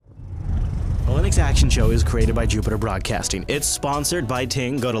Linux Action Show is created by Jupiter Broadcasting. It's sponsored by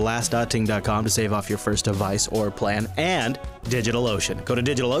Ting. Go to last.ting.com to save off your first device or plan. And DigitalOcean. Go to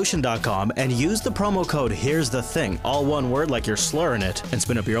digitalocean.com and use the promo code Here's the Thing, all one word like you're slurring it, and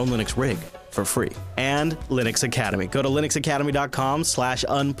spin up your own Linux rig for free. And Linux Academy. Go to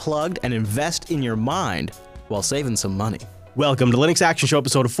linuxacademy.com/unplugged and invest in your mind while saving some money. Welcome to Linux Action Show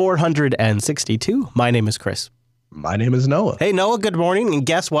episode 462. My name is Chris. My name is Noah. Hey, Noah, good morning. And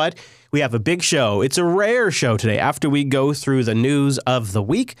guess what? We have a big show. It's a rare show today. After we go through the news of the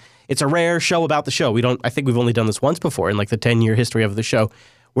week, it's a rare show about the show. I think we've only done this once before in like the 10-year history of the show.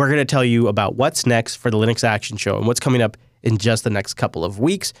 We're going to tell you about what's next for the Linux Action Show and what's coming up in just the next couple of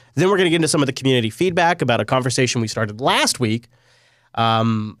weeks. Then we're going to get into some of the community feedback about a conversation we started last week.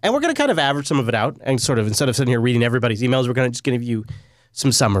 And we're going to kind of average some of it out and sort of, instead of sitting here reading everybody's emails, we're going to just give you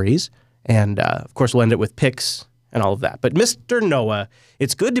some summaries. And, of course, we'll end it with picks and all of that. But Mr. Noah,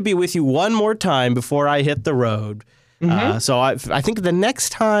 it's good to be with you one more time before I hit the road. So I think the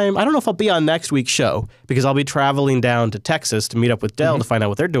next time, I don't know if I'll be on next week's show because I'll be traveling down to Texas to meet up with Dell to find out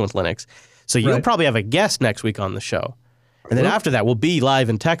what they're doing with Linux. So you'll probably have a guest next week on the show. And then after that, we'll be live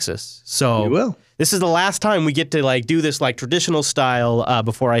in Texas. So You will. This is the last time we get to like do this like traditional style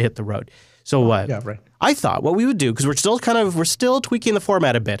before I hit the road. So what? Yeah, right. I thought what we would do, because we're still tweaking the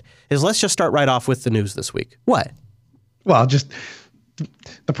format a bit, is let's just start right off with the news this week. What? Well, just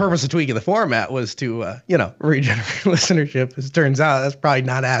the purpose of tweaking the format was to, regenerate listenership. As it turns out, that's probably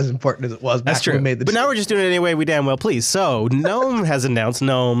not as important as it was back when we made the But now we're just doing it anyway we damn well please. So GNOME has announced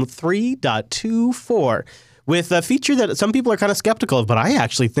GNOME 3.24 with a feature that some people are kind of skeptical of, but I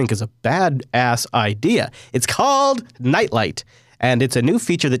actually think is a badass idea. It's called Nightlight. And it's a new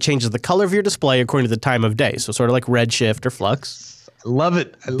feature that changes the color of your display according to the time of day. So sort of like Redshift or Flux. I love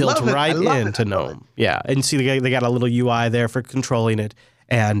it. Built right into GNOME. Yeah, and see they got a little UI there for controlling it.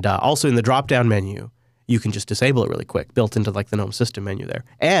 And also in the drop-down menu, you can just disable it really quick, built into like the GNOME system menu there.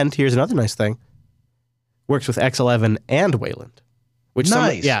 And here's another nice thing. Works with X11 and Wayland. Which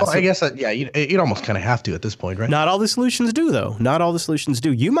nice. I guess, you'd almost kind of have to at this point, right? Not all the solutions do, though. Not all the solutions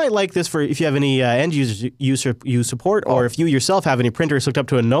do. You might like this for if you have any end users you support, or if you yourself have any printers hooked up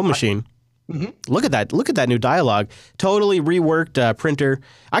to a GNOME machine. Look at that. Look at that new dialog. Totally reworked printer.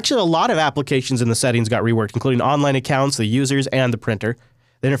 Actually, a lot of applications in the settings got reworked, including online accounts, the users, and the printer.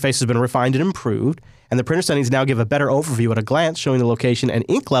 The interface has been refined and improved, and the printer settings now give a better overview at a glance, showing the location and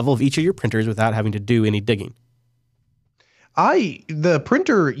ink level of each of your printers without having to do any digging. The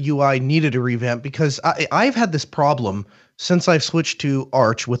printer UI needed a revamp because I've had this problem since I've switched to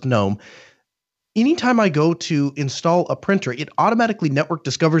Arch with GNOME. Anytime I go to install a printer, it automatically network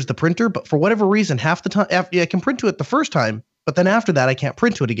discovers the printer, but for whatever reason, half the time I can print to it the first time, but then after that, I can't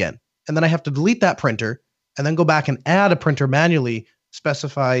print to it again. And then I have to delete that printer and then go back and add a printer manually,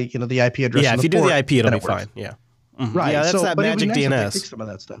 specify, the IP address. Yeah, if you do the IP, it'll be fine. Yeah. Right. Yeah, that's that magic DNS. Fix some of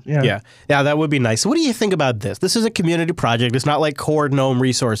that stuff. Yeah, that would be nice. So what do you think about this? This is a community project. It's not like core GNOME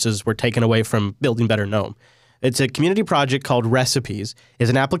resources were taken away from building better GNOME. It's a community project called Recipes.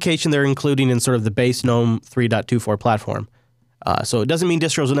 It's an application they're including in sort of the base GNOME 3.24 platform. So it doesn't mean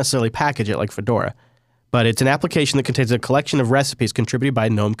distros will necessarily package it like Fedora, but it's an application that contains a collection of recipes contributed by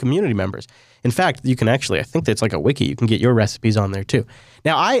GNOME community members. In fact, you can actually, I think that's like a wiki. You can get your recipes on there too.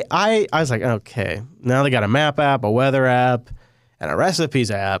 Now, I was like, okay, now they got a map app, a weather app, and a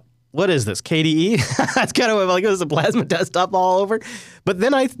recipes app. What is this, KDE? That's kind of like it was a Plasma desktop all over. But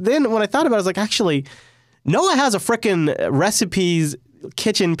then when I thought about it, I was like, actually, Noah has a frickin' recipes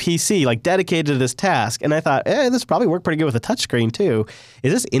kitchen PC like dedicated to this task, and I thought, this probably work pretty good with a touchscreen too.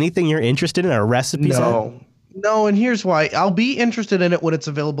 Is this anything you're interested in, a recipes app? No, and here's why. I'll be interested in it when it's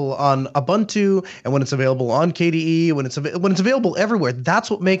available on Ubuntu and when it's available on KDE, when it's available everywhere. That's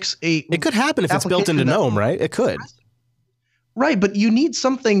what makes It could happen if it's built into GNOME, right? It could. Right, but you need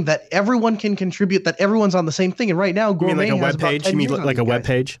something that everyone can contribute, that everyone's on the same thing. And right now, Gourmet you mean like a web page? You mean like a web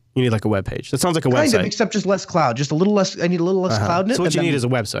page? You need like a web page. That sounds like a website. Kind of, except just less cloud. Just a little less. I need a little less cloud in it. So what you need is a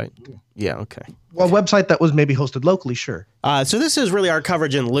website. Yeah, okay. Well, a website that was maybe hosted locally, sure. So this is really our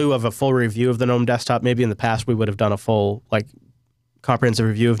coverage in lieu of a full review of the GNOME desktop. Maybe in the past we would have done a full, comprehensive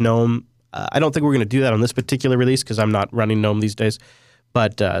review of GNOME. I don't think we're going to do that on this particular release because I'm not running GNOME these days.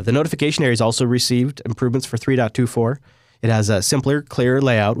 But the notification area has also received improvements for 3.24. It has a simpler, clearer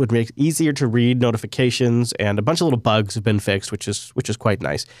layout, which makes it easier to read notifications, and a bunch of little bugs have been fixed, which is quite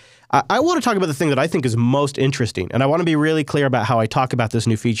nice. I want to talk about the thing that I think is most interesting, and I want to be really clear about how I talk about this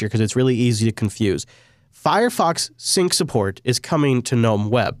new feature because it's really easy to confuse. Firefox sync support is coming to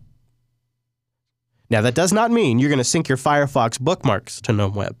GNOME Web. Now, that does not mean you're going to sync your Firefox bookmarks to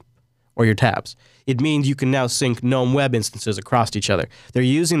GNOME Web, or your tabs. It means you can now sync GNOME web instances across each other. They're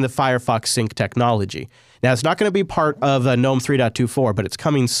using the Firefox Sync technology. Now, it's not going to be part of GNOME 3.24, but it's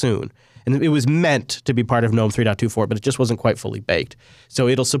coming soon. And it was meant to be part of GNOME 3.24, but it just wasn't quite fully baked. So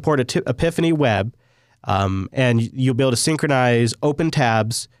it'll support Epiphany Web, and you'll be able to synchronize open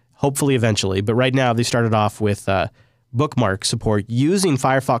tabs, hopefully eventually. But right now, they started off with bookmark support using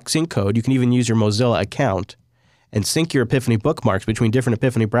Firefox Sync code. You can even use your Mozilla account and sync your Epiphany bookmarks between different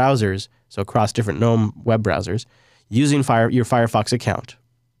Epiphany browsers, so across different GNOME web browsers, using your Firefox account.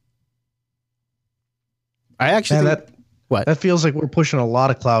 I actually what? That feels like we're pushing a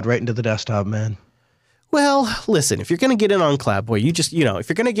lot of cloud right into the desktop, man. Well, listen, if you're going to get in on cloud, boy, if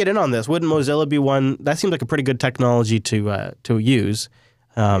you're going to get in on this, wouldn't Mozilla be one? That seems like a pretty good technology to use.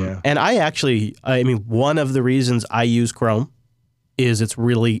 And I mean, one of the reasons I use Chrome is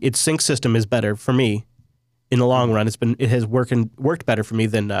its sync system is better for me in the long run. It has worked better for me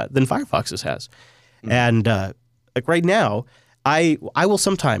than Firefox's has. Mm-hmm. And like right now, I will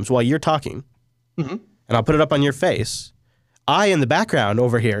sometimes while you're talking, and I'll put it up on your face. In the background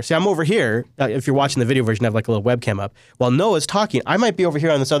over here. See, I'm over here. If you're watching the video version, I have like a little webcam up. While Noah's talking, I might be over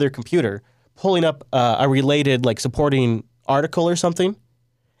here on this other computer pulling up a related, like, supporting article or something.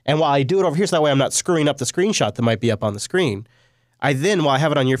 And while I do it over here, so that way I'm not screwing up the screenshot that might be up on the screen, while I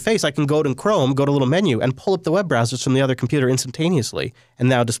have it on your face, I can go to Chrome, go to a little menu, and pull up the web browsers from the other computer instantaneously, and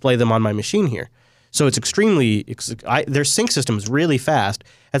now display them on my machine here. So it's their sync system is really fast.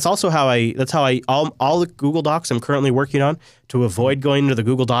 That's also how all the Google Docs I'm currently working on, to avoid going to the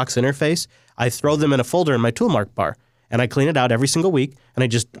Google Docs interface, I throw them in a folder in my toolmark bar, and I clean it out every single week, and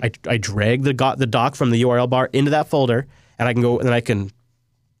I drag the doc from the URL bar into that folder, and I can go, and then I can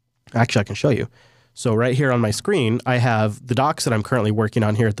show you. So right here on my screen, I have the docs that I'm currently working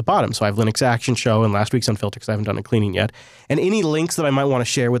on here at the bottom. So I have Linux Action Show and last week's Unfiltered because I haven't done a cleaning yet. And any links that I might want to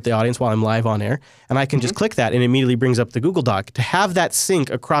share with the audience while I'm live on air. And I can just click that and it immediately brings up the Google Doc. To have that sync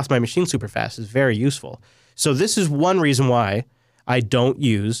across my machine super fast is very useful. So this is one reason why I don't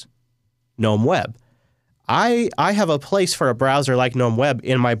use GNOME Web. I have a place for a browser like GNOME Web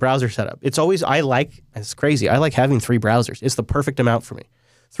in my browser setup. It's crazy. I like having 3 browsers. It's the perfect amount for me.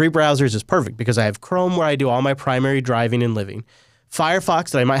 3 browsers is perfect because I have Chrome where I do all my primary driving and living, Firefox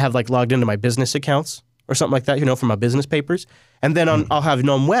that I might have like logged into my business accounts or something like that, from my business papers, and then I'll have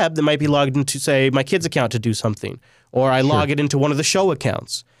GNOME Web that might be logged into, say, my kid's account to do something, or I log it into one of the show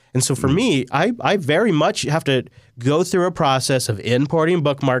accounts. And so for me, I very much have to go through a process of importing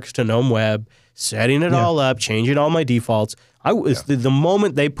bookmarks to GNOME Web, setting it all up, changing all my defaults. The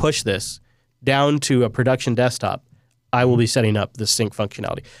moment they push this down to a production desktop, I will be setting up the sync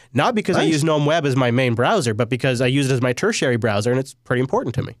functionality. Not because I use GNOME Web as my main browser, but because I use it as my tertiary browser, and it's pretty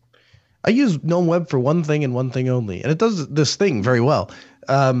important to me. I use GNOME Web for one thing and one thing only, and it does this thing very well.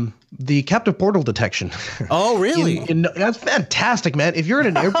 The captive portal detection. Oh, really? That's fantastic, man. If you're in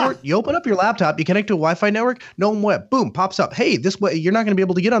an airport, you open up your laptop, you connect to a Wi-Fi network, GNOME Web, boom, pops up. Hey, this way you're not going to be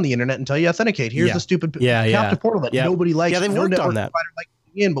able to get on the internet until you authenticate. Here's the stupid captive portal that nobody likes. Yeah, they've worked on that.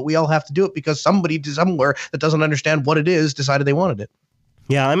 But we all have to do it because somebody somewhere that doesn't understand what it is decided they wanted it.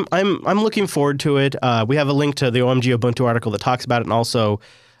 Yeah, I'm looking forward to it. We have a link to the OMG Ubuntu article that talks about it, and also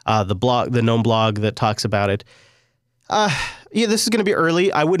the GNOME blog that talks about it. This is going to be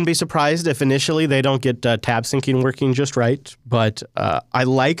early. I wouldn't be surprised if initially they don't get tab syncing working just right. But I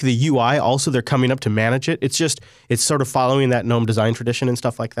like the UI. Also, they're coming up to manage it. It's sort of following that GNOME design tradition and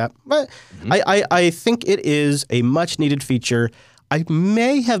stuff like that. But I think it is a much needed feature. I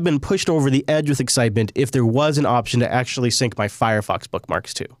may have been pushed over the edge with excitement if there was an option to actually sync my Firefox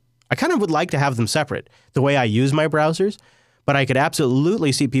bookmarks too. I kind of would like to have them separate, the way I use my browsers, but I could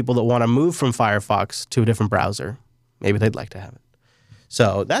absolutely see people that want to move from Firefox to a different browser. Maybe they'd like to have it.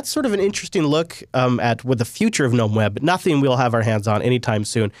 So that's sort of an interesting look at what the future of GNOME Web, but nothing we'll have our hands on anytime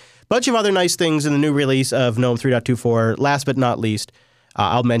soon. Bunch of other nice things in the new release of GNOME 3.24. Last but not least,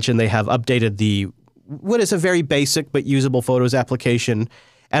 I'll mention they have updated what is a very basic but usable Photos application,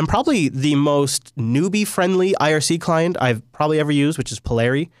 and probably the most newbie-friendly IRC client I've probably ever used, which is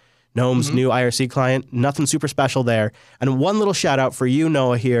Polari, GNOME's new IRC client. Nothing super special there. And one little shout-out for you,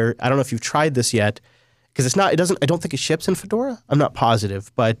 Noah, here. I don't know if you've tried this yet, because I don't think it ships in Fedora. I'm not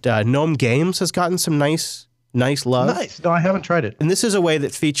positive, but GNOME Games has gotten some nice love. Nice. No, I haven't tried it. And this is a way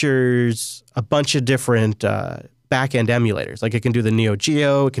that features a bunch of different back-end emulators. Like it can do the Neo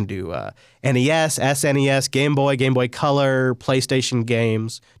Geo, it can do NES, SNES, Game Boy Color, PlayStation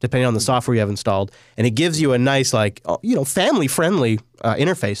games, depending on the software you have installed. And it gives you a nice, family-friendly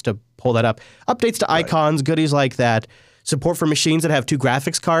interface to pull that up. Updates to icons, goodies like that. Support for machines that have 2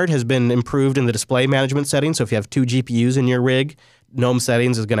 graphics cards has been improved in the display management settings. So if you have 2 GPUs in your rig, GNOME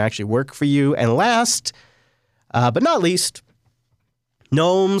settings is going to actually work for you. And last, but not least,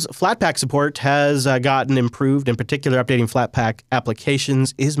 GNOME's Flatpak support has gotten improved. In particular, updating Flatpak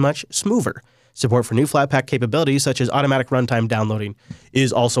applications is much smoother. Support for new Flatpak capabilities, such as automatic runtime downloading,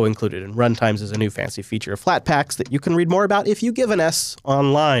 is also included. And runtimes is a new fancy feature of Flatpaks that you can read more about if you give an S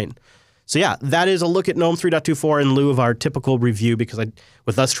online. So yeah, that is a look at GNOME 3.24 in lieu of our typical review, because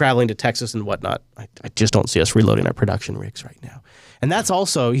with us traveling to Texas and whatnot, I just don't see us reloading our production rigs right now. And that's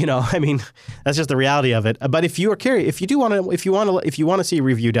also, that's just the reality of it. But if you are curious, if you want to see a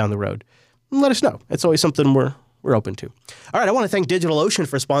review down the road, let us know. It's always something we're open to. All right, I want to thank DigitalOcean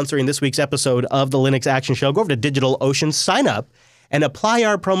for sponsoring this week's episode of the Linux Action Show. Go over to DigitalOcean, sign up, and apply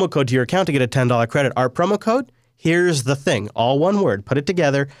our promo code to your account to get a $10 credit. Our promo code, here's the thing, all one word. Put it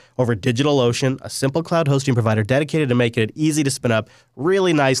together over DigitalOcean, a simple cloud hosting provider dedicated to making it easy to spin up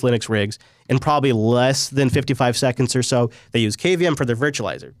really nice Linux rigs in probably less than 55 seconds or so. They use KVM for their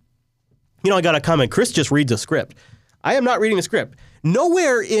virtualizer. I got a comment. Chris just reads a script. I am not reading a script.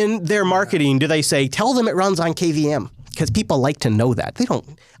 Nowhere in their marketing do they say, tell them it runs on KVM, because people like to know that. They don't.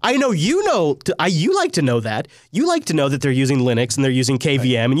 I know you like to know that. You like to know that they're using Linux and they're using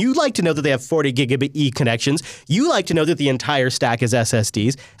KVM, and you like to know that they have 40 gigabit E connections. You like to know that the entire stack is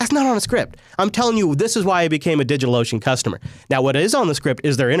SSDs. That's not on a script. I'm telling you, this is why I became a DigitalOcean customer. Now, what is on the script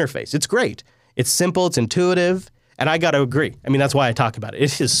is their interface. It's great. It's simple. It's intuitive. And I got to agree. That's why I talk about it.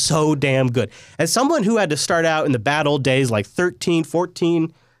 It is so damn good. As someone who had to start out in the bad old days, like 13,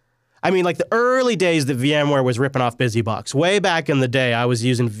 14, like the early days that VMware was ripping off BusyBox. Way back in the day, I was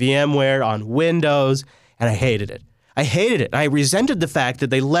using VMware on Windows, and I hated it. I resented the fact that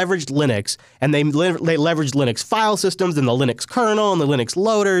they leveraged Linux, and they leveraged Linux file systems and the Linux kernel and the Linux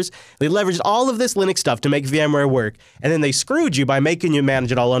loaders. They leveraged all of this Linux stuff to make VMware work, and then they screwed you by making you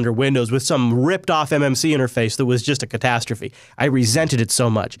manage it all under Windows with some ripped-off MMC interface that was just a catastrophe. I resented it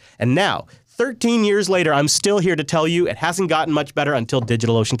so much. And now, 13 years later, I'm still here to tell you it hasn't gotten much better until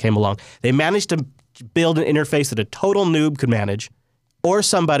DigitalOcean came along. They managed to build an interface that a total noob could manage, or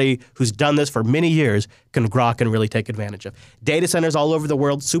somebody who's done this for many years can grok and really take advantage of. Data centers all over the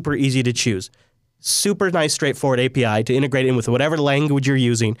world, super easy to choose. Super nice, straightforward API to integrate in with whatever language you're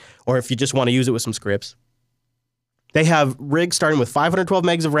using, or if you just want to use it with some scripts. They have rigs starting with 512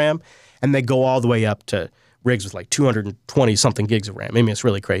 megs of RAM, and they go all the way up to rigs with like 220-something gigs of RAM. It's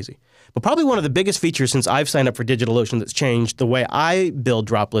really crazy. But probably one of the biggest features since I've signed up for DigitalOcean that's changed the way I build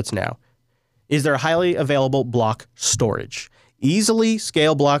droplets now is their highly available block storage. Easily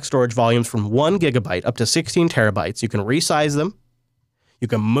scale block storage volumes from 1 gigabyte up to 16 terabytes. You can resize them. You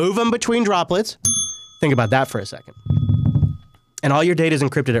can move them between droplets. Think about that for a second. And all your data is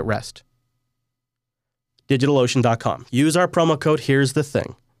encrypted at rest. DigitalOcean.com. Use our promo code, here's the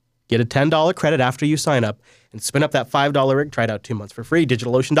thing. Get a $10 credit after you sign up and spin up that $5 rig. Try it out 2 months for free.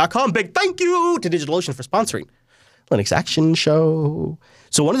 DigitalOcean.com. Big thank you to DigitalOcean for sponsoring Linux Action Show.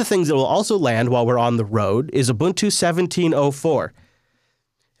 So one of the things that will also land while we're on the road is Ubuntu 17.04.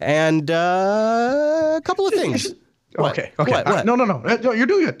 And a couple of things. Okay. No, you're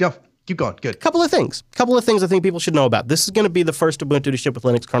doing good. Yeah, keep going. Good. Couple of things I think people should know about. This is going to be the first Ubuntu to ship with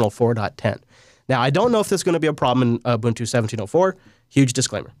Linux kernel 4.10. Now, I don't know if this is going to be a problem in Ubuntu 17.04. Huge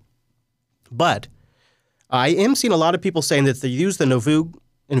disclaimer. But I am seeing a lot of people saying that if they use the Nauvoo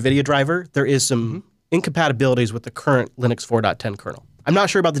NVIDIA driver, there is some incompatibilities with the current Linux 4.10 kernel. I'm not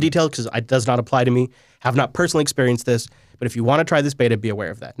sure about the details because it does not apply to me. Have not personally experienced this, but if you want to try this beta, be aware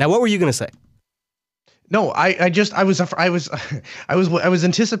of that. Now, what were you going to say? No, I was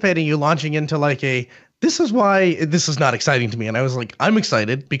anticipating you launching into like this is why this is not exciting to me, and I was like, I'm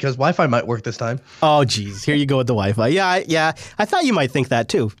excited because Wi-Fi might work this time. Oh, geez, here you go with the Wi-Fi. Yeah, I thought you might think that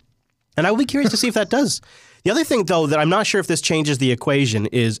too, and I will be curious to see if that does. The other thing, though, that I'm not sure if this changes the equation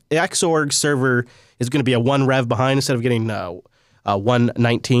is Xorg server is going to be a 1 rev behind instead of getting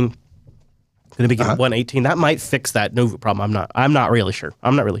 119. Going to be getting 118. That might fix that Nauvoo problem. I'm not really sure.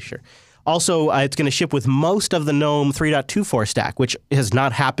 Also, it's going to ship with most of the GNOME 3.24 stack, which has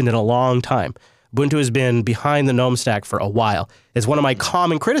not happened in a long time. Ubuntu has been behind the GNOME stack for a while. It's one of my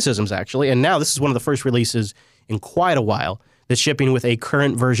common criticisms, actually, and now this is one of the first releases in quite a while that's shipping with a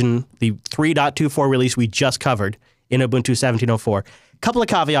current version, the 3.24 release we just covered in Ubuntu 17.04. Couple of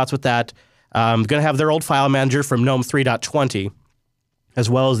caveats with that. Going to have their old file manager from GNOME 3.20, as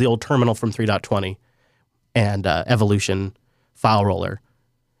well as the old terminal from 3.20, and Evolution file roller,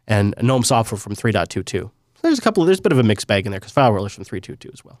 and GNOME software from 3.22. There's a bit of a mixed bag in there because file roller's from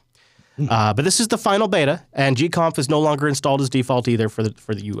 3.22 as well. But this is the final beta, and gconf is no longer installed as default either for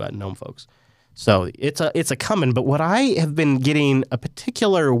you GNOME folks. So it's a coming. But what I have been getting a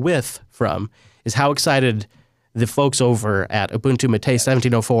particular whiff from is how excited the folks over at Ubuntu Mate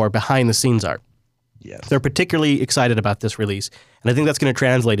 1704 behind the scenes are. Yes. They're particularly excited about this release, and I think that's going to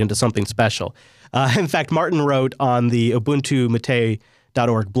translate into something special. In fact, Martin wrote on the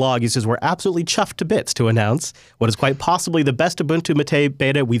ubuntumate.org blog, he says, "We're absolutely chuffed to bits to announce what is quite possibly the best Ubuntu Mate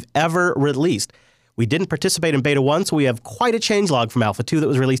beta we've ever released. We didn't participate in beta 1, so we have quite a changelog from Alpha 2 that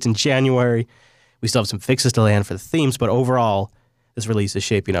was released in January. We still have some fixes to land for the themes, but overall, this release is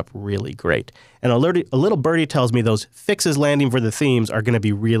shaping up really great. And a little birdie tells me those fixes landing for the themes are going to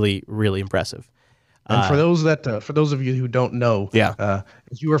be really, really impressive." And for those of you who don't know,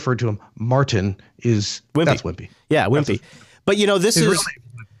 as you referred to him, Martin is Wimpy. That's Wimpy. Yeah, Wimpy. But this is really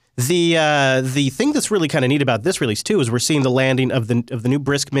the thing that's really kind of neat about this release too is we're seeing the landing of the new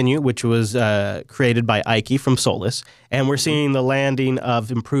Brisk menu, which was created by Ike from Solus, and we're seeing the landing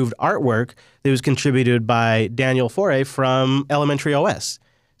of improved artwork that was contributed by Daniel Foray from Elementary OS.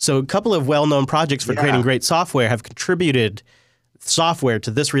 So a couple of well-known projects for creating great software have contributed software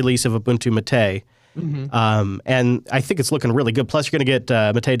to this release of Ubuntu Mate. And I think it's looking really good. Plus, you're going to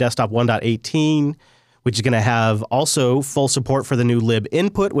get Mate Desktop 1.18, which is going to have also full support for the new lib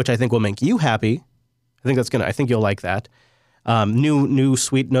input, which I think will make you happy. I think you'll like that. New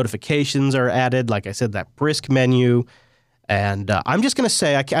sweet notifications are added. Like I said, that Brisk menu. And I'm just going to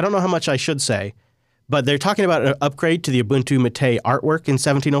say, I don't know how much I should say, but they're talking about an upgrade to the Ubuntu Mate artwork in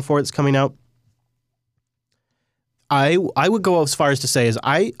 1704 that's coming out. I would go as far as to say is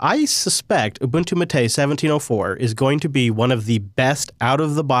I suspect Ubuntu Mate 1704 is going to be one of the best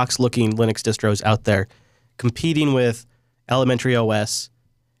out-of-the-box looking Linux distros out there, competing with Elementary OS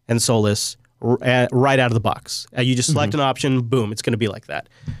and Solus right out of the box. You just select an option, boom, it's going to be like that.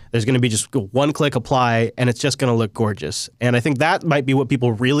 There's going to be just one click apply, and it's just going to look gorgeous. And I think that might be what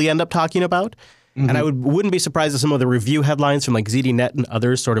people really end up talking about. And I wouldn't be surprised if some of the review headlines from like ZDNet and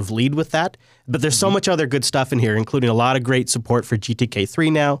others sort of lead with that. But there's so much other good stuff in here, including a lot of great support for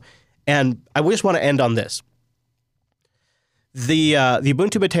GTK3 now. And I just want to end on this. The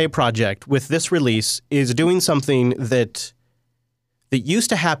Ubuntu Mate project with this release is doing something that used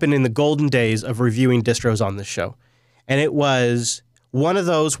to happen in the golden days of reviewing distros on this show. And it was one of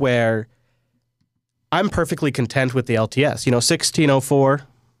those where I'm perfectly content with the LTS. 1604,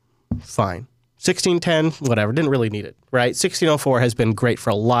 fine. 1610, whatever, didn't really need it, right? 1604 has been great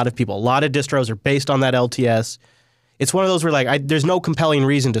for a lot of people. A lot of distros are based on that LTS. It's one of those where there's no compelling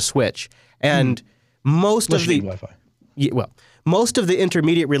reason to switch. And most of the Wi-Fi. Most of the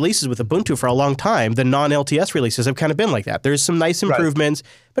intermediate releases with Ubuntu for a long time, the non-LTS releases have kind of been like that. There's some nice improvements,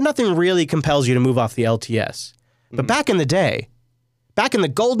 but nothing really compels you to move off the LTS. But back in the day, back in the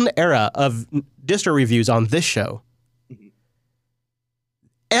golden era of distro reviews on this show,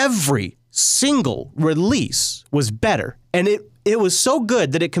 every single release was better. And it was so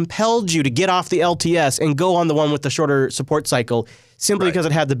good that it compelled you to get off the LTS and go on the one with the shorter support cycle simply because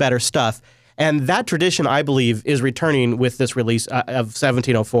it had the better stuff. And that tradition, I believe, is returning with this release of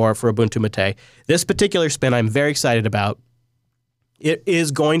 1704 for Ubuntu Mate. This particular spin I'm very excited about. It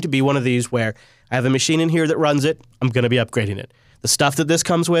is going to be one of these where I have a machine in here that runs it. I'm going to be upgrading it. The stuff that this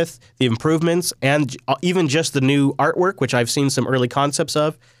comes with, the improvements, and even just the new artwork, which I've seen some early concepts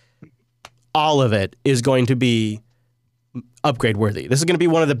of, all of it is going to be upgrade worthy. This is going to be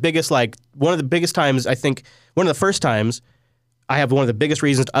one of the biggest times, I think, one of the first times I have one of the biggest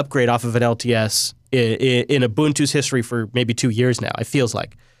reasons to upgrade off of an LTS in Ubuntu's history for maybe 2 years now, it feels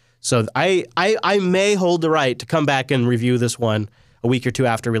like. So I may hold the right to come back and review this one a week or two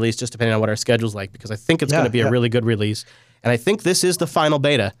after release, just depending on what our schedule's like, because I think it's going to be a really good release. And I think this is the final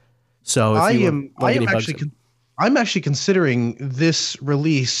beta. So if I'm actually considering this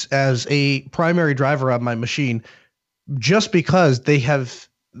release as a primary driver of my machine, just because they have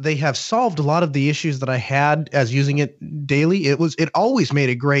solved a lot of the issues that I had as using it daily. It always made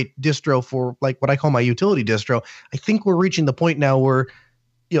a great distro for like what I call my utility distro. I think we're reaching the point now where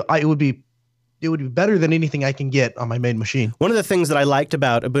it would be better than anything I can get on my main machine. One of the things that I liked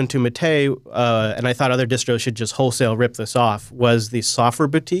about Ubuntu Mate, and I thought other distros should just wholesale rip this off, was the software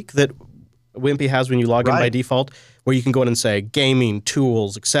boutique that Wimpy has when you log in by default, where you can go in and say gaming,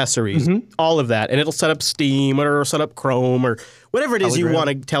 tools, accessories, all of that. And it'll set up Steam or set up Chrome or whatever it is you want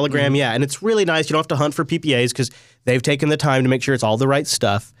to, Telegram. Yeah, and it's really nice. You don't have to hunt for PPAs because they've taken the time to make sure it's all the right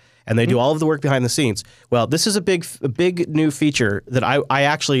stuff. And they do all of the work behind the scenes. Well, this is a big new feature that I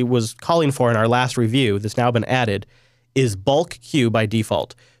actually was calling for in our last review that's now been added, is bulk queue by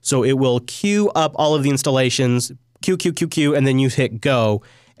default. So it will queue up all of the installations, queue, and then you hit go,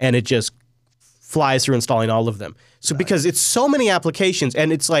 and it just flies through installing all of them. So because it's so many applications,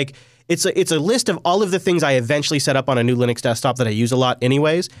 and it's like it's a list of all of the things I eventually set up on a new Linux desktop that I use a lot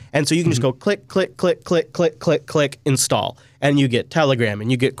anyways. And so you can just go click, click, click, click, click, click, click, install. And you get Telegram,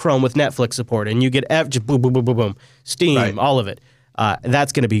 and you get Chrome with Netflix support, and you get just boom, boom, boom, boom, boom, Steam, all of it.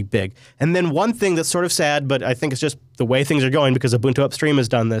 That's going to be big. And then one thing that's sort of sad, but I think it's just the way things are going because Ubuntu Upstream has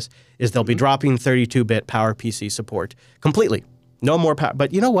done this, is they'll be dropping 32-bit PowerPC support completely. No more power.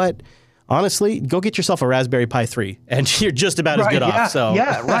 But you know what? Honestly, go get yourself a Raspberry Pi 3, and you're just about as good off. So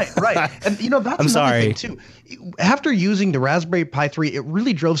right. And that's another thing too. After using the Raspberry Pi 3, it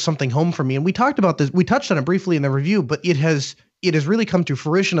really drove something home for me. And we talked about this. We touched on it briefly in the review, but it has really come to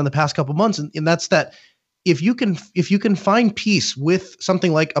fruition in the past couple months. And that's that if you can find peace with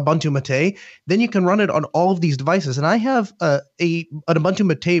something like Ubuntu Mate, then you can run it on all of these devices. And I have an Ubuntu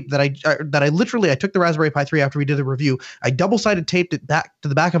Mate that I took the Raspberry Pi 3 after we did the review. I double-sided taped it back to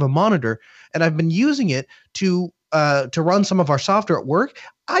the back of a monitor, and I've been using it to run some of our software at work.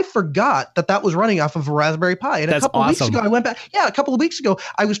 I forgot that was running off of a Raspberry Pi. And That's a couple of weeks awesome. ago, I went back. Yeah, a couple of weeks ago,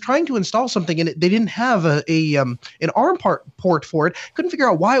 I was trying to install something, and they didn't have an ARM port for it. Couldn't figure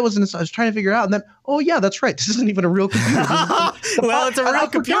out why it wasn't. I was trying to figure it out, and then, oh yeah, that's right. This isn't even a real computer. Well, it's a real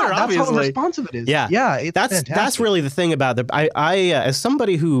computer, obviously. That's how responsive it is. Yeah, it's that's fantastic. really the thing about it. I as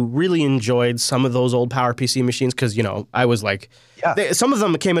somebody who really enjoyed some of those old PowerPC machines, because I was like, some of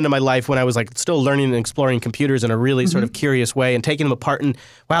them came into my life when I was like still learning and exploring computers in a really sort of curious way, and taking them apart, and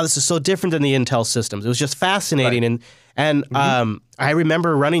wow, this is so different than the Intel systems. It was just fascinating, and I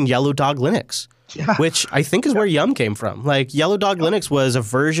remember running Yellow Dog Linux. Which I think is where Yum came from. Like, Yellow Dog Linux was a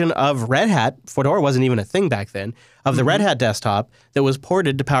version of Red Hat. Fedora wasn't even a thing back then. Of the Red Hat desktop that was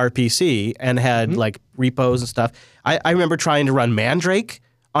ported to PowerPC and had like repos and stuff. I remember trying to run Mandrake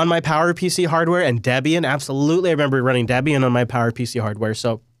on my PowerPC hardware, and Debian. Absolutely, I remember running Debian on my PowerPC hardware.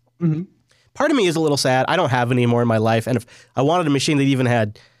 So part of me is a little sad. I don't have any more in my life. And if I wanted a machine that even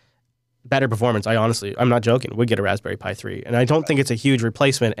had better performance, I'm not joking, would get a Raspberry Pi 3. And I don't think it's a huge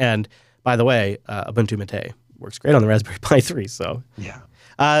replacement. And by the way, Ubuntu Mate works great on the Raspberry Pi 3. So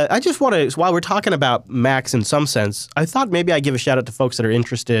I just want to, while we're talking about Macs in some sense, I thought maybe I'd give a shout out to folks that are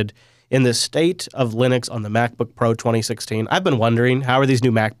interested in the state of Linux on the MacBook Pro 2016. I've been wondering, how are these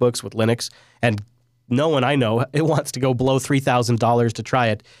new MacBooks with Linux? And no one I know it wants to go below $3,000 to try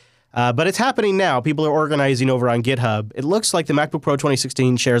it. But it's happening now. People are organizing over on GitHub. It looks like the MacBook Pro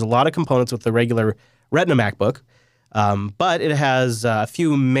 2016 shares a lot of components with the regular Retina MacBook. But it has a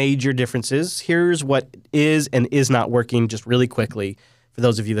few major differences. Here's what is and is not working just really quickly for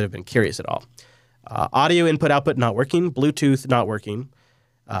those of you that have been curious at all. Audio input-output not working. Bluetooth not working.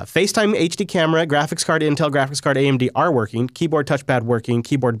 FaceTime HD camera, graphics card Intel, graphics card AMD are working. Keyboard touchpad working.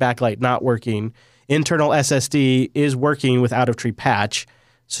 Keyboard backlight not working. Internal SSD is working with out-of-tree patch.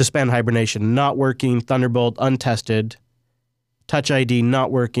 Suspend hibernation not working. Thunderbolt untested. Touch ID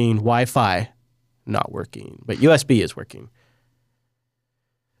not working. Wi-Fi not working, but USB is working.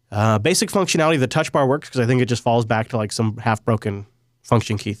 Basic functionality, the touch bar works because I think it just falls back to like some half-broken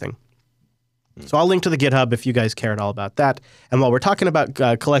function key thing. So I'll link to the GitHub if you guys care at all about that. And while we're talking about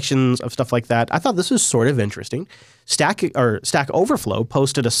collections of stuff like that, I thought this was sort of interesting. Stack Overflow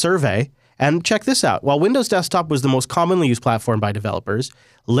posted a survey, and check this out. While Windows Desktop was the most commonly used platform by developers,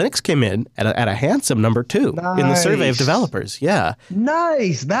 Linux came in at a handsome number 2 in the survey of developers. Yeah.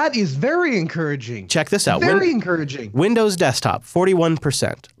 Nice. That is very encouraging. Check this out. Very encouraging. Windows Desktop,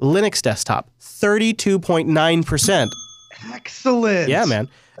 41%. Linux Desktop, 32.9%. Excellent. Yeah, man.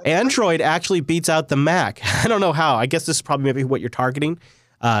 Android actually beats out the Mac. I don't know how. I guess this is probably maybe what you're targeting.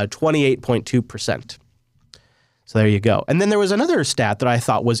 28.2%. So there you go. And then there was another stat that I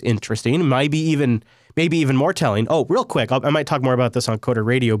thought was interesting, maybe even more telling. Oh, real quick, I might talk more about this on Coder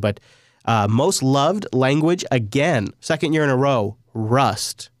Radio, but most loved language again, second year in a row,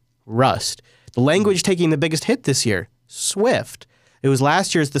 Rust. The language taking the biggest hit this year, Swift. It was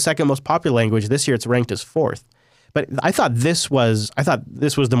last year's the second most popular language. This year it's ranked as 4th. But I thought this was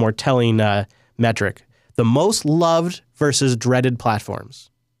the more telling metric. The most loved versus dreaded platforms.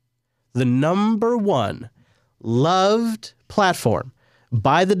 The number one loved platform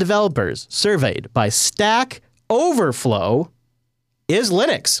by the developers surveyed by Stack Overflow is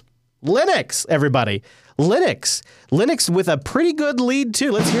Linux. Linux, everybody. Linux. Linux with a pretty good lead,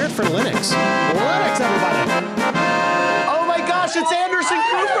 too. Let's hear it for Linux. Linux, everybody. Oh, my gosh, it's Anderson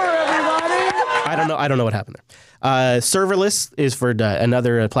Cooper, everybody. I don't know what happened there. Serverless is for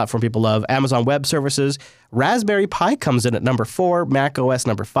another platform people love. Amazon Web Services. Raspberry Pi comes in at number 4. Mac OS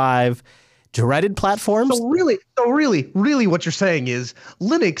number 5. dreaded platforms. So really, what you're saying is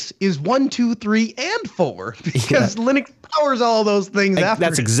Linux is 1, 2, 3, and 4 because Linux powers all those things after.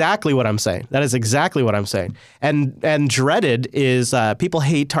 That's exactly what I'm saying. That is exactly what I'm saying. And dreaded is people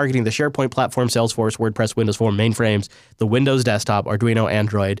hate targeting the SharePoint platform, Salesforce, WordPress, Windows Form, mainframes, the Windows desktop, Arduino,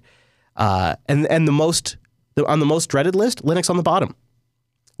 Android, and on the most dreaded list, Linux on the bottom.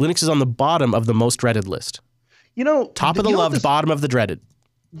 Linux is on the bottom of the most dreaded list. Top of the loved, bottom of the dreaded.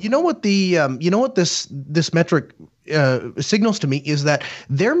 You know what this metric signals to me is that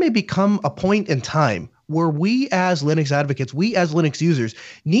there may become a point in time where we as Linux advocates, we as Linux users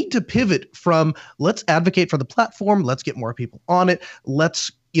need to pivot from let's advocate for the platform, let's get more people on it,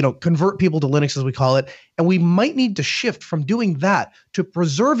 let's convert people to Linux as we call it, and we might need to shift from doing that to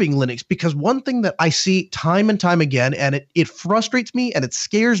preserving Linux, because one thing that I see time and time again, and it frustrates me and it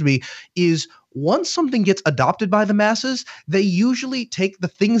scares me, is once something gets adopted by the masses, they usually take the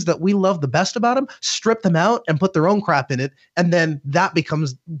things that we love the best about them, strip them out, and put their own crap in it, and then that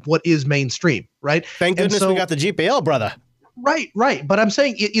becomes what is mainstream, right? Thank goodness we got the GPL, brother. Right. But I'm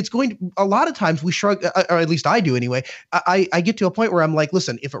saying it's going to, a lot of times we shrug, or at least I do anyway. I get to a point where I'm like,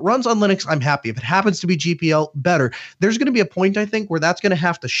 listen, if it runs on Linux, I'm happy. If it happens to be GPL, better. There's going to be a point, I think, where that's going to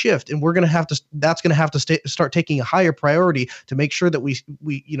have to shift, and that's going to have to start taking a higher priority to make sure that we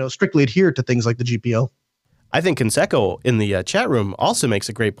strictly adhere to things like the GPL. I think Conseco in the chat room also makes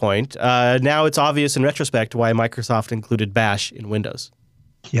a great point. Now it's obvious in retrospect why Microsoft included Bash in Windows.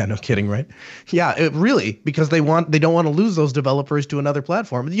 Yeah, no kidding, right? Yeah, really, because they don't want to lose those developers to another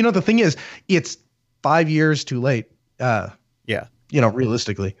platform. The thing is, it's 5 years too late.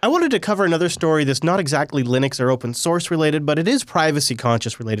 Realistically. I wanted to cover another story that's not exactly Linux or open source related, but it is privacy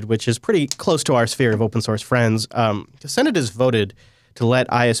conscious related, which is pretty close to our sphere of open source friends. The Senate has voted to let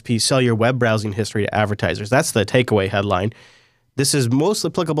ISPs sell your web browsing history to advertisers. That's the takeaway headline. This is mostly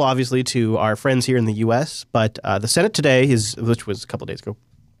applicable, obviously, to our friends here in the U.S., but the Senate today, which was a couple days ago,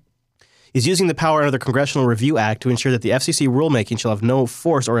 is using the power under the Congressional Review Act to ensure that the FCC rulemaking shall have no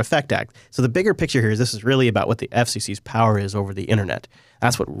force or effect act. So the bigger picture here is this is really about what the FCC's power is over the internet.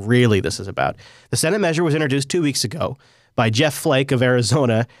 That's what really this is about. The Senate measure was introduced 2 weeks ago by Jeff Flake of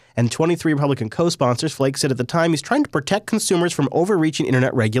Arizona and 23 Republican co-sponsors. Flake said at the time he's trying to protect consumers from overreaching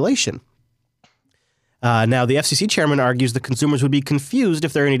internet regulation. Now, the FCC chairman argues that consumers would be confused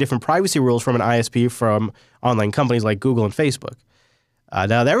if there are any different privacy rules from an ISP from online companies like Google and Facebook.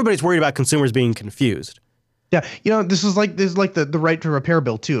 Now, everybody's worried about consumers being confused. Yeah, this is like the right to repair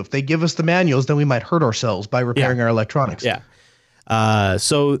bill too. If they give us the manuals, then we might hurt ourselves by repairing our electronics. Yeah.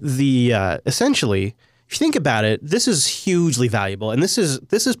 So essentially, if you think about it, this is hugely valuable, and this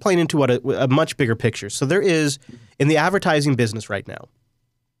is playing into what a much bigger picture. So there is in the advertising business right now,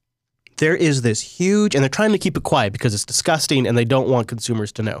 there is this huge, and they're trying to keep it quiet because it's disgusting, and they don't want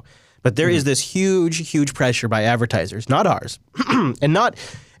consumers to know. But there is this huge pressure by advertisers, not ours, and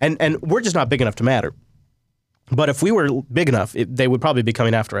we're just not big enough to matter. But if we were big enough, they would probably be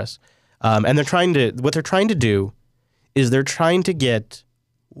coming after us. And what they're trying to do is they're trying to get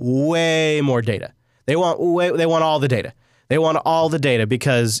way more data. They want all the data. They want all the data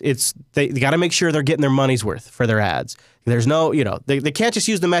because they got to make sure they're getting their money's worth for their ads. There's no, they can't just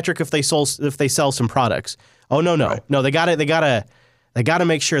use the metric if they sell some products. Oh no, Right. no, they got to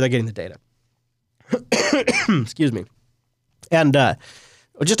make sure they're getting the data. Excuse me. And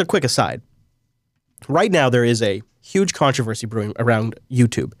just a quick aside. Right now, there is a huge controversy brewing around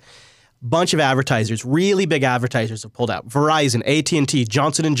YouTube. Bunch of advertisers, really big advertisers have pulled out. Verizon, AT&T,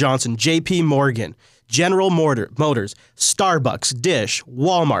 Johnson & Johnson, JP Morgan, General Motors, Starbucks, Dish,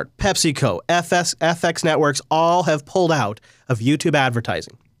 Walmart, PepsiCo, FX Networks all have pulled out of YouTube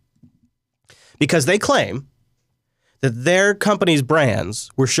advertising because they claim that their company's brands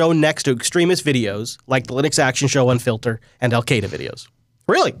were shown next to extremist videos like the Linux Action Show Unfiltered and Al-Qaeda videos.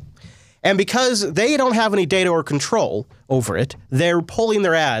 Really? And because they don't have any data or control over it, they're pulling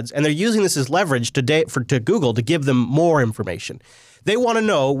their ads, and they're using this as leverage to Google to give them more information. They want to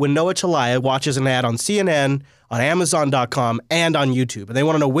know when Noah Chelaya watches an ad on CNN, on Amazon.com, and on YouTube. And they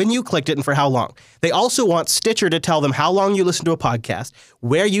want to know when you clicked it and for how long. They also want Stitcher to tell them how long you listen to a podcast,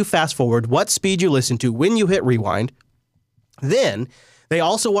 where you fast forward, what speed you listen to, when you hit rewind. Then they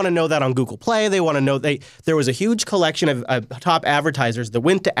also want to know that on Google Play. They want to know there was a huge collection of top advertisers that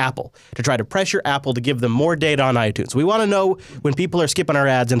went to Apple to try to pressure Apple to give them more data on iTunes. We want to know when people are skipping our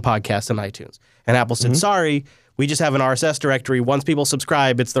ads and podcasts on iTunes. And Apple said, sorry, we just have an RSS directory. Once people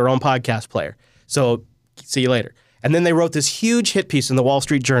subscribe, it's their own podcast player. So see you later. And then they wrote this huge hit piece in the Wall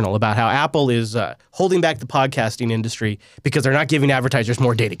Street Journal about how Apple is holding back the podcasting industry because they're not giving advertisers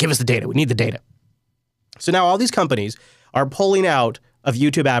more data. Give us the data. We need the data. So now all these companies are pulling out of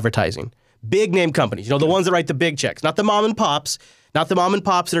YouTube advertising Big name companies, the ones that write the big checks, not the mom and pops, not the mom and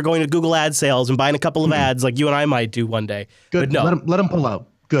pops that are going to Google ad sales and buying a couple of ads like you and I might do one day. Good. But no. Let them pull out.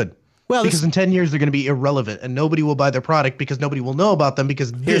 Good. Well, because in 10 years, they're going to be irrelevant and nobody will buy their product because nobody will know about them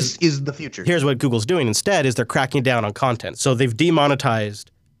because this is the future. Here's what Google's doing instead is they're cracking down on content. So they've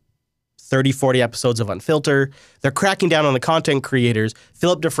demonetized 30, 40 episodes of Unfilter. They're cracking down on the content creators.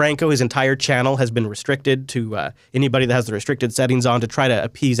 Philip DeFranco, his entire channel has been restricted to anybody that has the restricted settings on to try to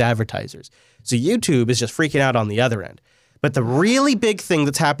appease advertisers. So YouTube is just freaking out on the other end. But the really big thing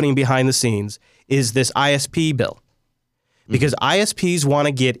that's happening behind the scenes is this ISP bill. Because ISPs want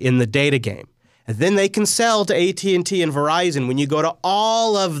to get in the data game. And then they can sell to AT&T and Verizon when you go to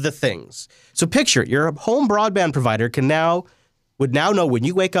all of the things. So picture it, your home broadband provider would now know when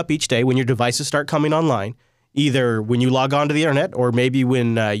you wake up each day, when your devices start coming online, either when you log on to the internet or maybe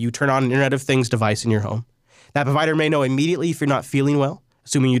when you turn on an Internet of Things device in your home. That provider may know immediately if you're not feeling well,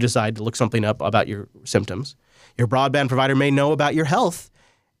 assuming you decide to look something up about your symptoms. Your broadband provider may know about your health,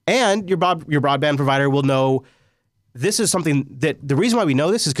 and your broadband provider will know. This is something that the reason why we know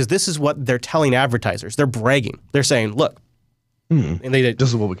this is because this is what they're telling advertisers. They're bragging. They're saying, look, and this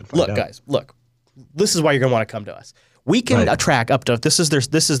is what we can find out. Look, guys, look, this is why you're going to want to come to us. We can track up to this is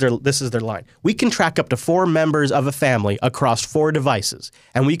their line. We can track up to 4 members of a family across 4 devices,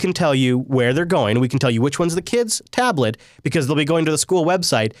 and we can tell you where they're going. We can tell you which one's the kid's tablet because they'll be going to the school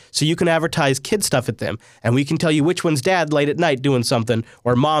website, so you can advertise kid stuff at them. And we can tell you which one's dad late at night doing something,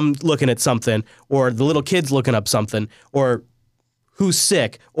 or mom looking at something, or the little kid's looking up something, or who's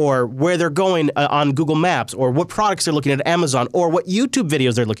sick, or where they're going on Google Maps, or what products they're looking at Amazon, or what YouTube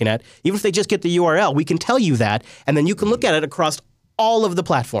videos they're looking at. Even if they just get the URL, we can tell you that, and then you can look at it across all of the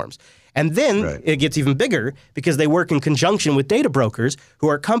platforms. And then it gets even bigger because they work in conjunction with data brokers who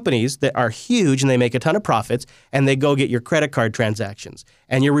are companies that are huge and they make a ton of profits, and they go get your credit card transactions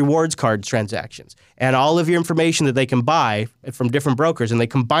and your rewards cards transactions and all of your information that they can buy from different brokers, and they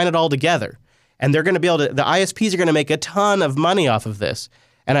combine it all together. And they're going to be able to, the ISPs are going to make a ton of money off of this.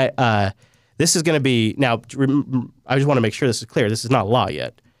 And this is going to be, now, I just want to make sure this is clear. This is not law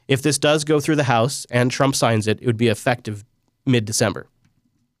yet. If this does go through the House and Trump signs it, it would be effective mid-December.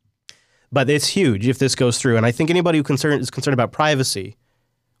 But it's huge if this goes through. And I think anybody who is concerned about privacy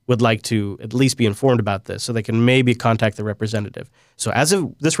would like to at least be informed about this so they can maybe contact the representative. So as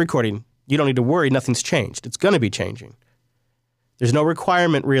of this recording, you don't need to worry. Nothing's changed. It's going to be changing. There's no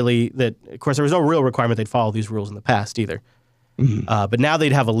requirement really that, of course, there was no real requirement they'd follow these rules in the past either. But now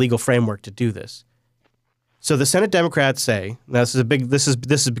they'd have a legal framework to do this. So the Senate Democrats say, now this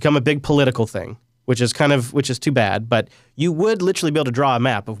has become a big political thing, which is too bad, but you would literally be able to draw a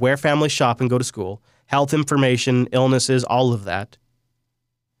map of where families shop and go to school, health information, illnesses, all of that.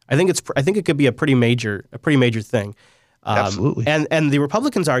 I think it could be a pretty major thing. Absolutely. And the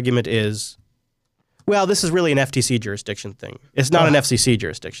Republicans' argument is, well, this is really an FTC jurisdiction thing. It's not an FCC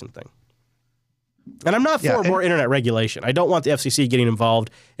jurisdiction thing. And I'm not for more internet regulation. I don't want the FCC getting involved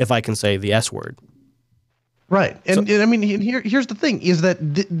if I can say the S word. Right. And I mean, here's the thing is that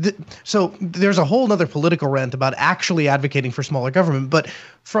so there's a whole other political rant about actually advocating for smaller government. But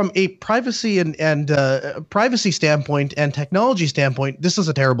from a privacy and privacy standpoint and technology standpoint, this is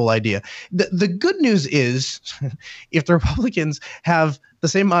a terrible idea. The good news is if the Republicans have the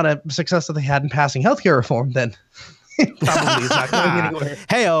same amount of success that they had in passing healthcare reform, then probably is not going anywhere.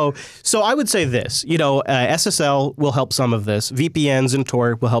 Hey-oh. So I would say this, SSL will help some of this. VPNs and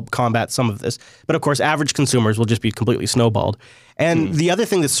Tor will help combat some of this. But of course, average consumers will just be completely snowballed. And the other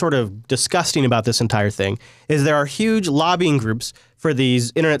thing that's sort of disgusting about this entire thing is there are huge lobbying groups for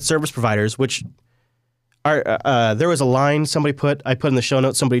these internet service providers, which are, there was a line I put in the show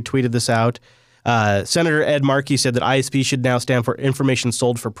notes, somebody tweeted this out. Senator Ed Markey said that ISP should now stand for information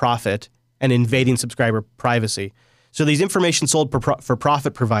sold for profit and invading subscriber privacy. So these information sold for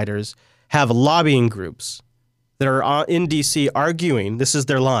profit providers have lobbying groups that are in D.C. arguing, this is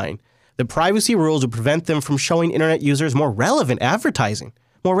their line, that privacy rules would prevent them from showing internet users more relevant advertising,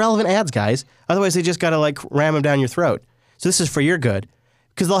 more relevant ads, guys. Otherwise, they just got to ram them down your throat. So this is for your good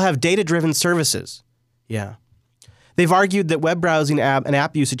because they'll have data-driven services. Yeah. They've argued that web browsing and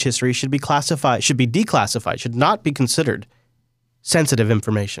app usage history should be declassified, should not be considered sensitive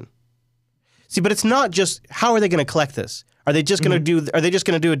information. See, but it's not just how are they going to collect this? Are they just going to do a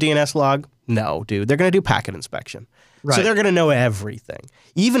DNS log? No, dude. They're going to do packet inspection. Right. So they're going to know everything.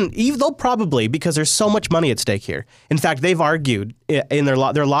 Even they'll probably, because there's so much money at stake here. In fact, they've argued in their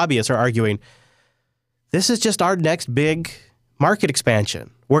lobbyists are arguing this is just our next big market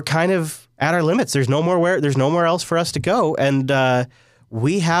expansion. We're kind of at our limits. There's nowhere else for us to go, and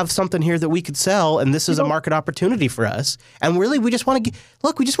we have something here that we could sell, and this is a market opportunity for us. And really, we just want to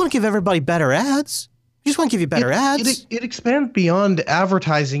we just want to give everybody better ads. We just want to give you better ads. It expands beyond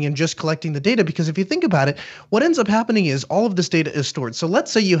advertising and just collecting the data, because if you think about it, what ends up happening is all of this data is stored. So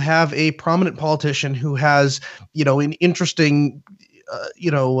let's say you have a prominent politician who has, an interesting,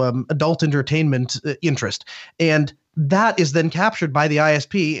 adult entertainment interest, and that is then captured by the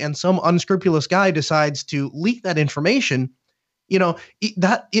ISP, and some unscrupulous guy decides to leak that information.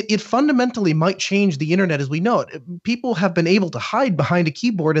 It fundamentally might change the internet as we know it. People have been able to hide behind a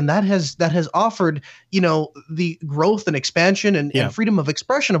keyboard, and that has offered, the growth and expansion and freedom of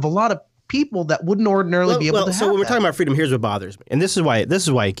expression of a lot of people that wouldn't ordinarily be able to have. So when we're talking about freedom, here's what bothers me, and this is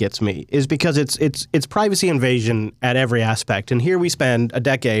why it gets me, is because it's privacy invasion at every aspect. And here we spend a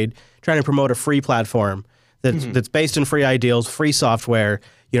decade trying to promote a free platform that's based in free ideals, free software.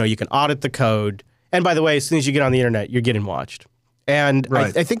 You can audit the code, and by the way, as soon as you get on the internet, you're getting watched. And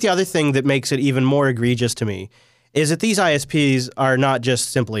right. I think the other thing that makes it even more egregious to me is that these ISPs are not just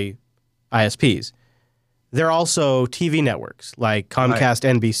simply ISPs. They're also TV networks like Comcast,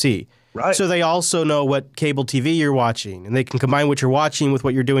 NBC. Right. So they also know what cable TV you're watching, and they can combine what you're watching with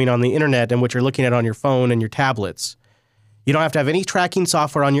what you're doing on the internet and what you're looking at on your phone and your tablets. You don't have to have any tracking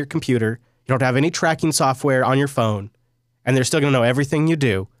software on your computer. You don't have any tracking software on your phone, and they're still going to know everything you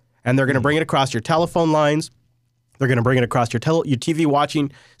do. And they're going to bring it across your telephone lines. They're going to bring it across your TV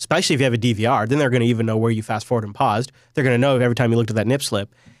watching, especially if you have a DVR. Then they're going to even know where you fast forward and paused. They're going to know every time you looked at that nip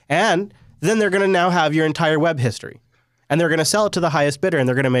slip. And then they're going to now have your entire web history. And they're going to sell it to the highest bidder, and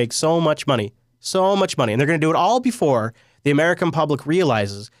they're going to make so much money. And they're going to do it all before the American public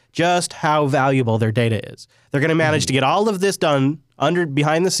realizes just how valuable their data is. They're going to manage to get all of this done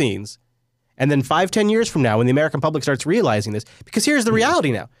behind the scenes. And then 5-10 years from now, when the American public starts realizing this, because here's the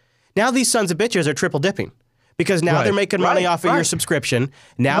reality now. Now these sons of bitches are triple dipping. Because now they're making money off of your subscription.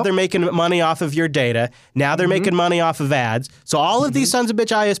 Now they're making money off of your data. Now they're making money off of ads. So all of these sons of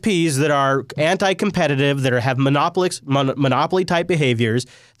bitch ISPs that are anti-competitive, that have monopoly-type behaviors,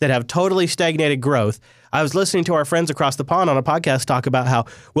 that have totally stagnated growth. I was listening to our friends across the pond on a podcast talk about how,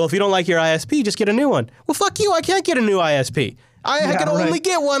 well, if you don't like your ISP, just get a new one. Well, fuck you. I can't get a new ISP. I can only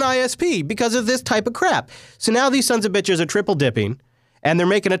get one ISP because of this type of crap. So now these sons of bitches are triple dipping. And they're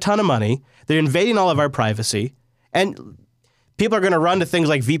making a ton of money. They're invading all of our privacy. And people are going to run to things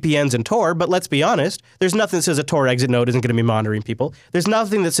like VPNs and Tor, but let's be honest, there's nothing that says a Tor exit node isn't going to be monitoring people. There's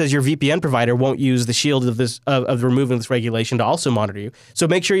nothing that says your VPN provider won't use the shield of removing this regulation to also monitor you. So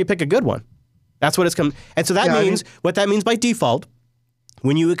make sure you pick a good one. That's what it's come. And so that means, what that means by default,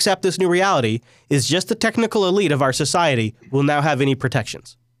 when you accept this new reality, is just the technical elite of our society will now have any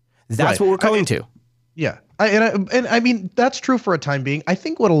protections. That's what we're going to. Yeah. And I mean, that's true for a time being. I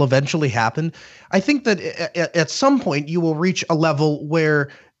think what will eventually happen, I think that at some point you will reach a level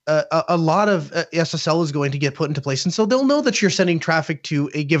where a lot of SSL is going to get put into place. And so they'll know that you're sending traffic to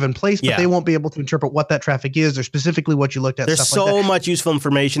a given place, but they won't be able to interpret what that traffic is or specifically what you looked at. There's stuff like so much useful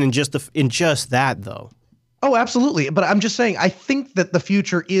information in just that, though. Oh, absolutely. But I'm just saying, I think that the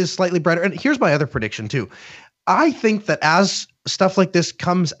future is slightly brighter. And here's my other prediction, too. I think that as stuff like this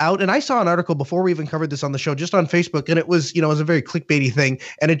comes out, and I saw an article before we even covered this on the show, just on Facebook, and it was, it was a very clickbaity thing,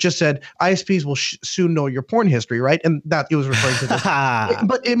 and it just said ISPs will soon know your porn history, right? And that it was referring to this.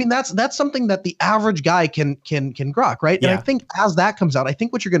 But I mean, that's something that the average guy can grok, right? Yeah. And I think as that comes out, I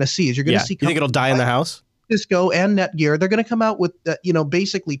think what you're going to see is you're going to see. You think it'll die in the house? Cisco and Netgear, they're going to come out with,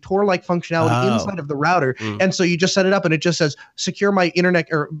 basically Tor-like functionality inside of the router. And so you just set it up and it just says secure my internet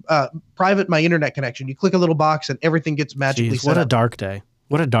or private my internet connection. You click a little box and everything gets magically set up. What a dark day.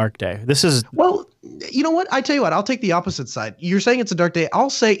 What a dark day. This is... Well, you know what? I tell you what, I'll take the opposite side. You're saying it's a dark day. I'll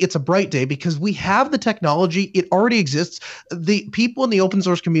say it's a bright day because we have the technology. It already exists. The people in the open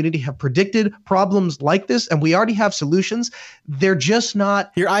source community have predicted problems like this, and we already have solutions. They're just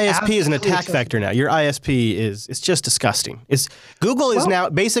not... Your ISP is an attack vector now. Your ISP it's just disgusting. Google is now...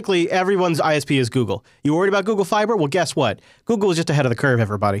 Basically, everyone's ISP is Google. You worried about Google Fiber? Well, guess what? Google is just ahead of the curve,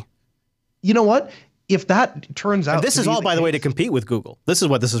 everybody. You know what? If that turns out, and this is all, by the way, to compete with Google. This is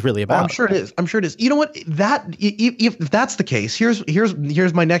what this is really about. I'm sure it is. I'm sure it is. You know what? If that's the case,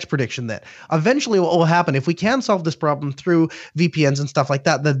 here's my next prediction. That eventually, what will happen if we can solve this problem through VPNs and stuff like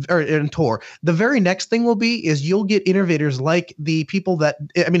that, and Tor, the very next thing will be is you'll get innovators like the people that,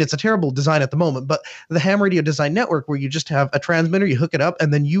 I mean, it's a terrible design at the moment, but the Ham Radio Design Network, where you just have a transmitter, you hook it up,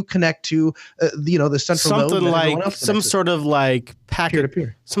 and then you connect to, the central node. Something like some sort of like packet,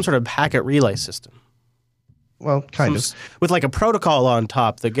 peer-to-peer. Some sort of packet relay system. Well, kind of, with like a protocol on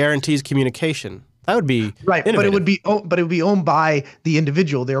top that guarantees communication. That would be right, innovative. but it would be owned by the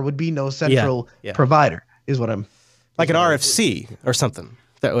individual. There would be no central provider. Is what I'm. Like an RFC or something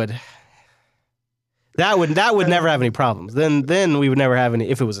that would never have any problems. Then we would never have any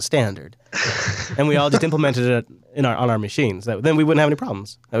if it was a standard, and we all just implemented it on our machines. Then we wouldn't have any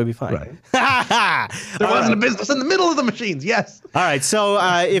problems. That would be fine. Right. There wasn't a business in the middle of the machines. Yes. All right. So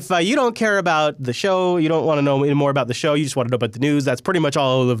if you don't care about the show, you don't want to know any more about the show. You just want to know about the news. That's pretty much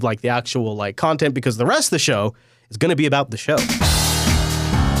all of like the actual like content, because the rest of the show is going to be about the show.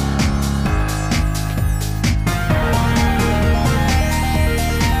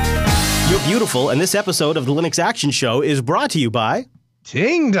 You're beautiful, and this episode of the Linux Action Show is brought to you by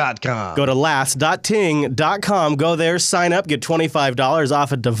Ting.com. Go to last.ting.com. Go there, sign up, get $25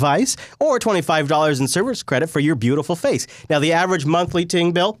 off a device or $25 in service credit for your beautiful face. Now, the average monthly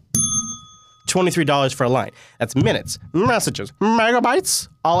Ting bill, $23 for a line. That's minutes, messages, megabytes,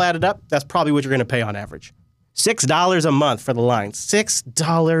 all added up. That's probably what you're going to pay on average. $6 a month for the line.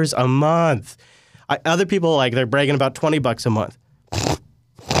 $6 a month. Other people, they're bragging about $20 a month.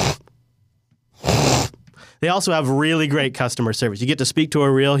 They also have really great customer service. You get to speak to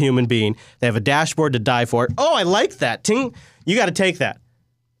a real human being. They have a dashboard to die for. Oh, I like that. Ting, you got to take that.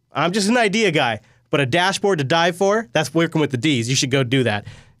 I'm just an idea guy, but a dashboard to die for, that's working with the D's. You should go do that.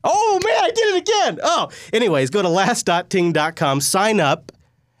 Oh, man, I did it again. Oh, anyways, go to last.ting.com, sign up,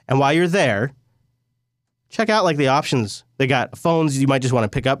 and while you're there, check out the options. They got phones you might just want to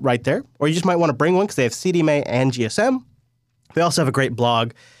pick up right there, or you just might want to bring one because they have CDMA and GSM. They also have a great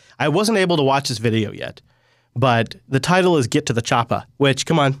blog. I wasn't able to watch this video yet, but the title is Get to the Choppa, which,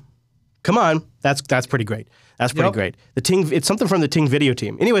 come on, that's pretty great. That's pretty great. The Ting, it's something from the Ting video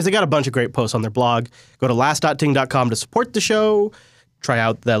team. Anyways, they got a bunch of great posts on their blog. Go to last.ting.com to support the show. Try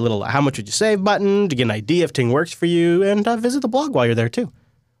out that little how much would you save button to get an idea if Ting works for you, and visit the blog while you're there too.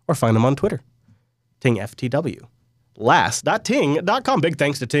 Or find them on Twitter. TingFTW. Last.ting.com. Big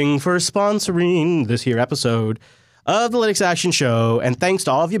thanks to Ting for sponsoring this here episode of the Linux Action Show, and thanks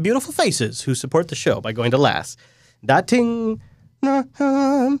to all of you beautiful faces who support the show by going to last.ting.com.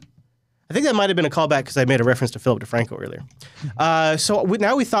 I think that might have been a callback because I made a reference to Philip DeFranco earlier.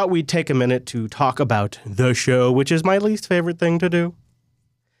 Now we thought we'd take a minute to talk about the show, which is my least favorite thing to do.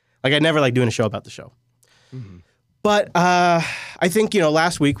 I never like doing a show about the show. Mm-hmm. But I think,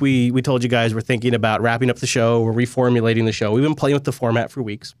 last week we told you guys we're thinking about wrapping up the show. We're reformulating the show. We've been playing with the format for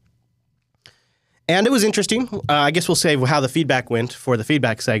weeks. And it was interesting. I guess we'll save how the feedback went for the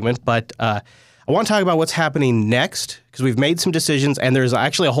feedback segment. But I want to talk about what's happening next, because we've made some decisions, and there's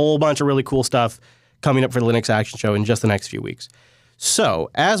actually a whole bunch of really cool stuff coming up for the Linux Action Show in just the next few weeks. So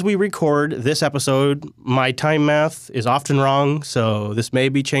as we record this episode, my time math is often wrong, so this may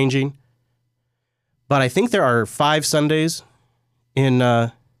be changing. But I think there are 5 Sundays in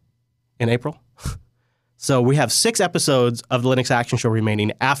April. So we have 6 episodes of the Linux Action Show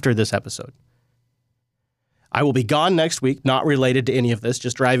remaining after this episode. I will be gone next week, not related to any of this,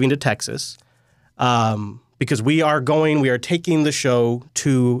 just driving to Texas, because we are taking the show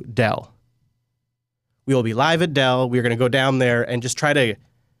to Dell. We will be live at Dell. We're going to go down there and just try to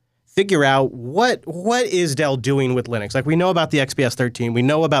figure out what is Dell doing with Linux. We know about the XPS 13, we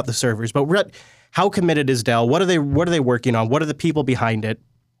know about the servers, but how committed is Dell? What are they working on? What are the people behind it?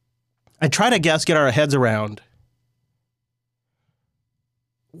 I try to get our heads around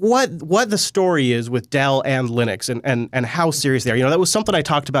what the story is with Dell and Linux and how serious they are. That was something I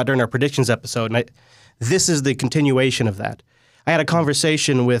talked about during our predictions episode, and this is the continuation of that. I had a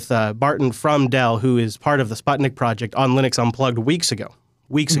conversation with Barton from Dell, who is part of the Sputnik project on Linux Unplugged weeks ago.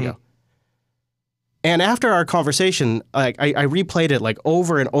 And after our conversation, I replayed it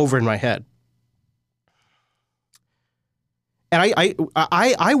over and over in my head. And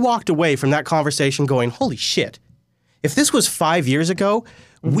I walked away from that conversation going, holy shit, if this was 5 years ago,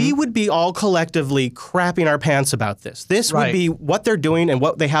 we would be all collectively crapping our pants about this. This would be what they're doing, and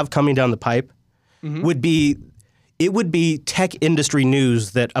what they have coming down the pipe would be tech industry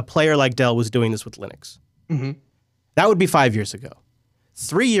news that a player like Dell was doing this with Linux. Mm-hmm. That would be 5 years ago.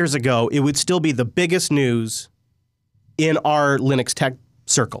 3 years ago, it would still be the biggest news in our Linux tech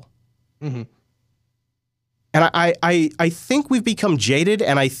circle. Mm-hmm. And I think we've become jaded,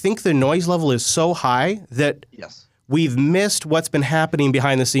 and I think the noise level is so high that we've missed what's been happening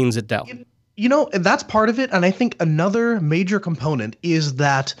behind the scenes at Dell. That's part of it, and I think another major component is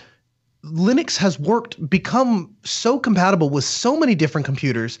that Linux has become so compatible with so many different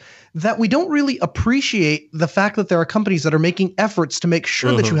computers that we don't really appreciate the fact that there are companies that are making efforts to make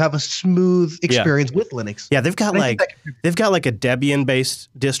sure that you have a smooth experience with Linux. Yeah, they've got a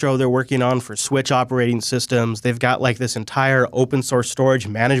Debian-based distro they're working on for Switch operating systems. They've got this entire open source storage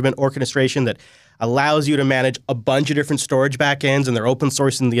management orchestration that allows you to manage a bunch of different storage backends, and they're open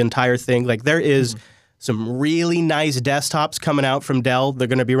sourcing the entire thing. There is some really nice desktops coming out from Dell. They're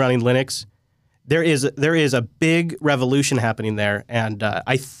going to be running Linux. There is a big revolution happening there, and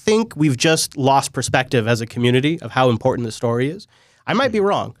I think we've just lost perspective as a community of how important the story is. I might be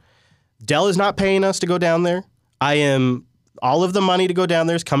wrong. Dell is not paying us to go down there. All of the money to go down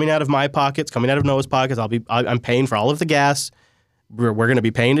there is coming out of my pockets, coming out of Noah's pockets. I'm paying for all of the gas. We're going to be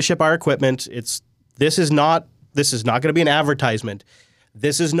paying to ship our equipment. This is not going to be an advertisement.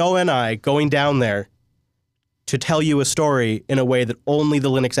 This is Noah and I going down there to tell you a story in a way that only the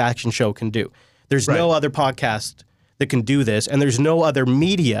Linux Action Show can do. There's no other podcast that can do this, and there's no other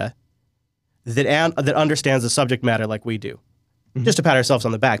media that understands the subject matter like we do. Just to pat ourselves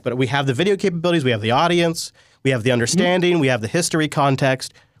on the back, but we have the video capabilities, we have the audience, we have the understanding, we have the history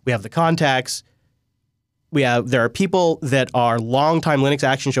context, we have the contacts. There are people that are longtime Linux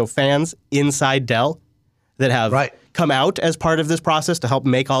Action Show fans inside Dell that have come out as part of this process to help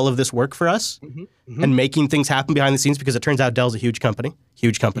make all of this work for us and making things happen behind the scenes, because it turns out Dell's a huge company.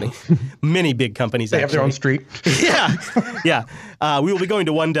 Many big companies. They have their own street. Yeah. We will be going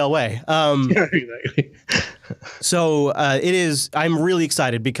to One Dell Way. Exactly. So I'm really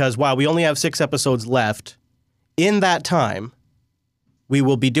excited because while we only have 6 episodes left, in that time, we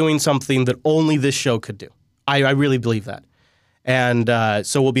will be doing something that only this show could do. I really believe that. And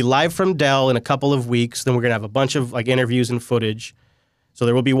so we'll be live from Dell in a couple of weeks. Then we're going to have a bunch of interviews and footage. So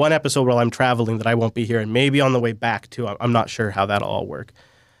there will be one episode while I'm traveling that I won't be here, and maybe on the way back too. I'm not sure how that'll all work.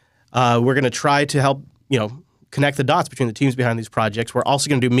 We're going to try to help connect the dots between the teams behind these projects. We're also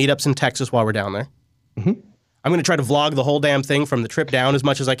going to do meetups in Texas while we're down there. I'm going to try to vlog the whole damn thing from the trip down as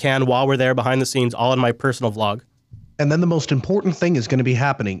much as I can while we're there behind the scenes, all in my personal vlog. And then the most important thing is going to be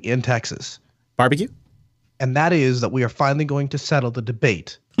happening in Texas. Barbecue? And that is that we are finally going to settle the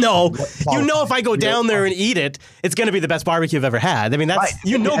debate. No, if I go down there and eat it, it's going to be the best barbecue I've ever had. I mean, that's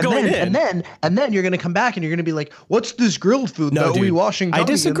going in. And then you're going to come back and you're going to be like, "What's this grilled food that we washing?" I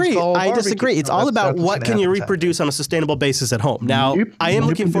disagree. It's all about what can you reproduce on a sustainable basis at home. Now, I am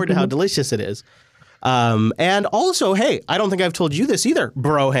looking forward to how delicious it is. And also, hey, I don't think I've told you this either,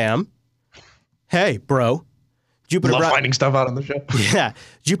 Broham. Hey, bro. Love finding stuff out on the show. Yeah.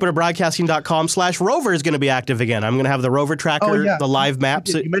 JupiterBroadcasting.com/rover is going to be active again. I'm going to have the rover tracker, the live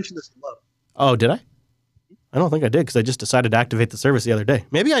maps. You mentioned this a lot. Oh, did I? I don't think I did, because I just decided to activate the service the other day.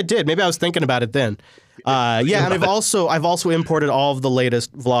 Maybe I did. Maybe I was thinking about it then. And I've also imported all of the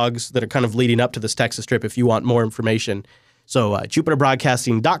latest vlogs that are kind of leading up to this Texas trip if you want more information. So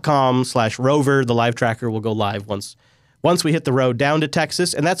JupiterBroadcasting.com/rover, the live tracker will go live once we hit the road down to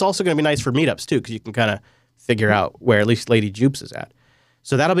Texas. And that's also going to be nice for meetups too, because you can kind of figure out where at least Lady Jupes is at.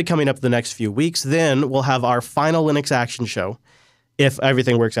 So that'll be coming up the next few weeks. Then we'll have our final Linux Action Show, if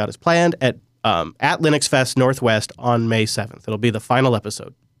everything works out as planned, at Linux Fest Northwest on May 7th. It'll be the final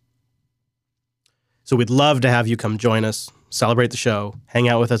episode. So we'd love to have you come join us, celebrate the show, hang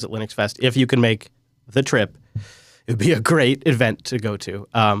out with us at Linux Fest. If you can make the trip, it would be a great event to go to.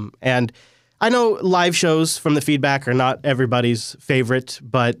 And I know live shows from the feedback are not everybody's favorite,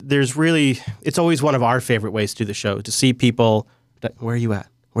 but it's always one of our favorite ways to do the show, to see people. Where are you at?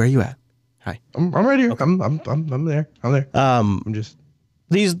 Hi. I'm right here. Okay. I'm there. I'm just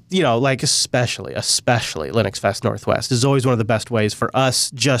these, especially Linux Fest Northwest is always one of the best ways for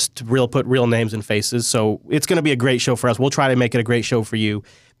us just to put real names and faces. So it's going to be a great show for us. We'll try to make it a great show for you.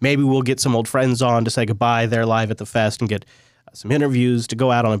 Maybe we'll get some old friends on to say goodbye. They're live at the fest and get some interviews to go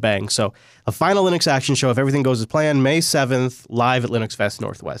out on a bang. So a final Linux Action Show, if everything goes as planned, May 7th, live at Linux Fest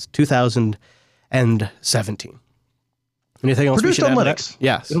Northwest, 2017. Anything else we should add to that?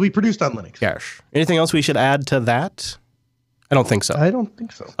 Yes. It'll be produced on Linux. Yes. Anything else we should add to that? I don't think so.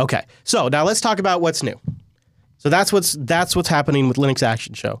 Okay. So now let's talk about what's new. So that's what's happening with Linux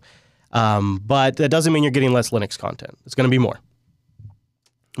Action Show. But that doesn't mean you're getting less Linux content. It's going to be more.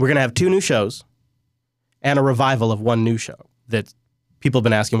 We're going to have 2 new shows and a revival of one new show that people have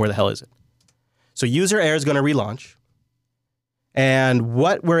been asking, where the hell is it? So User Air is going to relaunch. And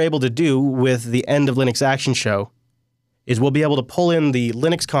what we're able to do with the end of Linux Action Show is we'll be able to pull in the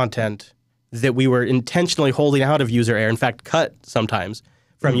Linux content that we were intentionally holding out of User Air, in fact, cut sometimes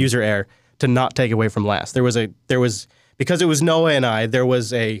from User Air to not take away from last. There was because it was Noah and I, there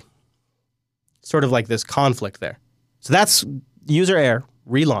was a sort of like this conflict there. So that's User Air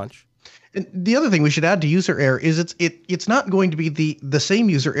relaunch. And the other thing we should add to User Air is it's not going to be the same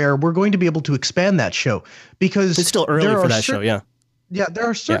User Air. We're going to be able to expand that show because it's still early for that show. Yeah. Yeah, there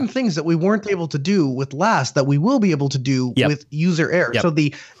are certain things that we weren't able to do with last that we will be able to do with User Air. So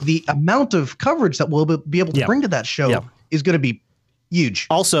the amount of coverage that we'll be able to bring to that show is going to be Huge.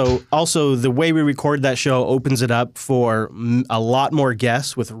 Also, the way we record that show opens it up for a lot more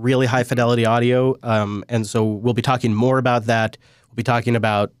guests with really high fidelity audio. And so we'll be talking more about that. We'll be talking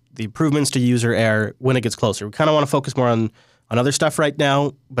about the improvements to User Air when it gets closer. We kind of want to focus more on other stuff right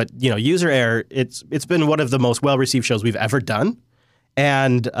now. But, User Air, it's been one of the most well-received shows we've ever done.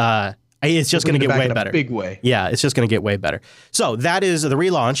 And it's just going to get way better. Big way. Yeah, it's just going to get way better. So that is the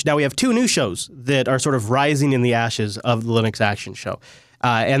relaunch. Now we have 2 new shows that are sort of rising in the ashes of the Linux Action Show.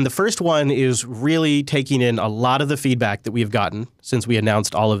 And the first one is really taking in a lot of the feedback that we've gotten since we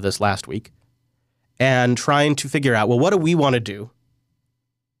announced all of this last week and trying to figure out, well, what do we want to do?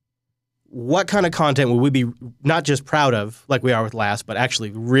 What kind of content will we be not just proud of, like we are with last, but actually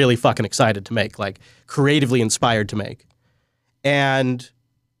really fucking excited to make, like creatively inspired to make? And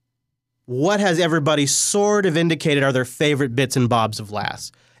what has everybody sort of indicated are their favorite bits and bobs of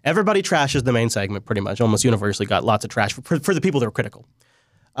last? Everybody trashes the main segment pretty much. Almost universally got lots of trash for the people that were critical.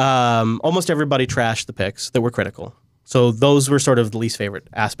 Almost everybody trashed the picks that were critical. So those were sort of the least favorite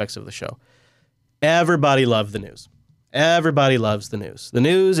aspects of the show. Everybody loved the news. Everybody loves the news. The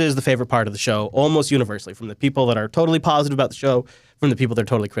news is the favorite part of the show, almost universally, from the people that are totally positive about the show, from the people that are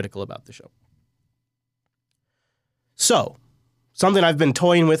totally critical about the show. So, something I've been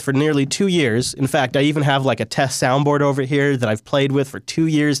toying with for nearly 2 years. In fact, I even have like a test soundboard over here that I've played with for 2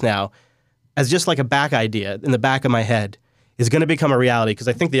 years now as just like a back idea in the back of my head is going to become a reality because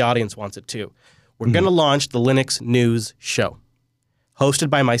I think the audience wants it too. We're going to launch the Linux News Show, hosted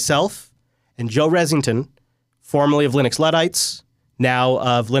by myself and Joe Resington, formerly of Linux Luddites, now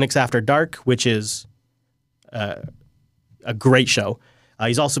of Linux After Dark, which is a great show.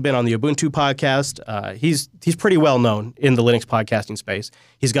 He's also been on the Ubuntu podcast. He's pretty well known in the Linux podcasting space.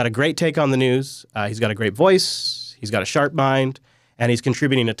 He's got a great take on the news. He's got a great voice. He's got a sharp mind, and he's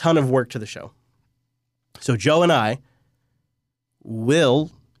contributing a ton of work to the show. So Joe and I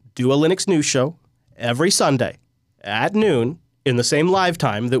will do a Linux News Show every Sunday at noon in the same live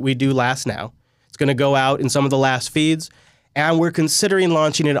time that we do Last Now. It's going to go out in some of the last feeds, and we're considering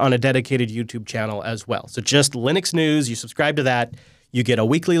launching it on a dedicated YouTube channel as well. So just Linux News, you subscribe to that, you get a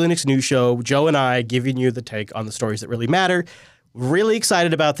weekly Linux News Show, Joe and I giving you the take on the stories that really matter. Really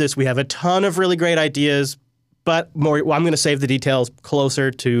excited about this. We have a ton of really great ideas, but I'm going to save the details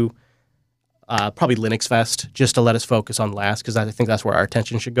closer to probably Linux Fest, just to let us focus on last, because I think that's where our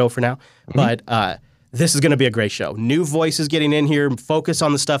attention should go for now. But this is going to be a great show. New voices getting in here, focus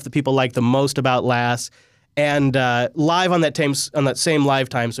on the stuff that people like the most about last, and live on that same live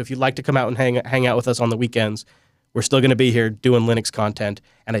time. So if you'd like to come out and hang out with us on the weekends, we're still going to be here doing Linux content,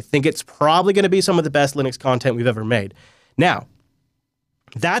 and I think it's probably going to be some of the best Linux content we've ever made. Now,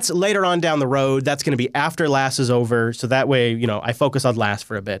 that's later on down the road. That's going to be after last is over, so that way, I focus on last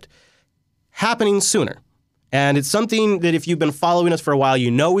for a bit. Happening sooner. And it's something that if you've been following us for a while,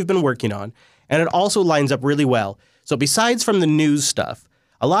 we've been working on, and it also lines up really well. So besides from the news stuff,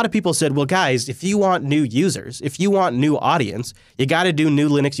 a lot of people said, well, guys, if you want new users, if you want new audience, you got to do new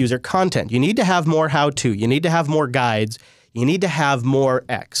Linux user content. You need to have more how-to. You need to have more guides. You need to have more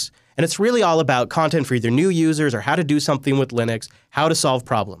X. And it's really all about content for either new users or how to do something with Linux, how to solve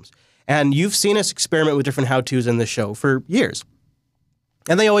problems. And you've seen us experiment with different how-tos in this show for years.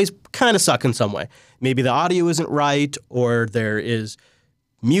 And they always kind of suck in some way. Maybe the audio isn't right, or there is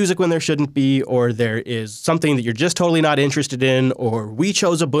music when there shouldn't be, or there is something that you're just totally not interested in, or we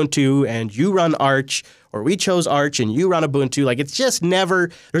chose Ubuntu and you run Arch, or we chose Arch and you run Ubuntu. Like, it's just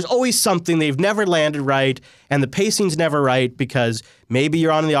never, there's always something. They've never landed right, and the pacing's never right because maybe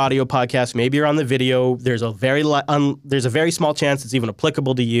you're on the audio podcast, maybe you're on the video. There's a very small chance it's even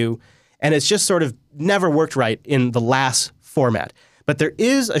applicable to you, and it's just sort of never worked right in the last format. But there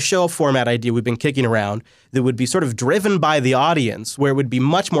is a show format idea we've been kicking around that would be sort of driven by the audience, where it would be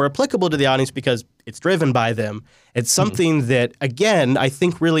much more applicable to the audience because it's driven by them. It's something that, again, I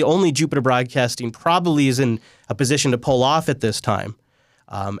think really only Jupiter Broadcasting probably is in a position to pull off at this time.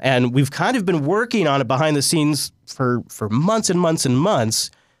 And we've kind of been working on it behind the scenes for months and months and months.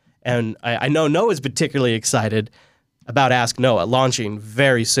 And I know Noah's particularly excited about Ask Noah launching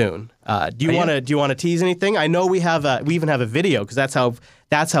very soon. Do you want to tease anything? I know we even have a video because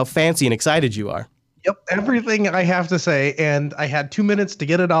that's how fancy and excited you are. Yep, everything I have to say, and I had 2 minutes to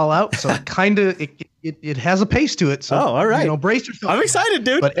get it all out, so it has a pace to it. So all right, brace yourself. I'm excited,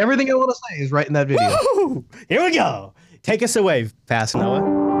 dude. But everything I want to say is right in that video. Woo! Here we go. Take us away, Fast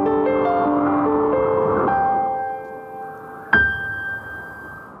Noah.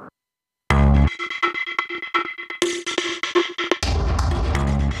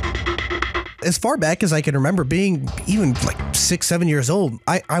 As far back as I can remember, being even like 6, 7 years old,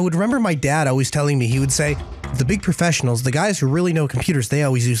 I would remember my dad always telling me, he would say, the big professionals, the guys who really know computers, they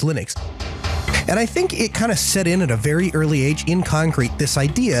always use Linux. And I think it kind of set in at a very early age in concrete this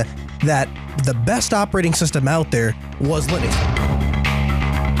idea that the best operating system out there was Linux.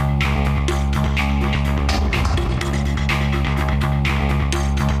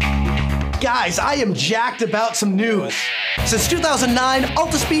 Guys, I am jacked about some news. Since 2009,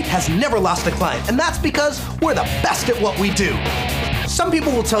 Altispeed has never lost a client, and that's because we're the best at what we do. Some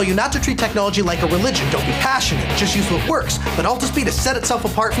people will tell you not to treat technology like a religion. Don't be passionate, just use what works. But Altispeed has set itself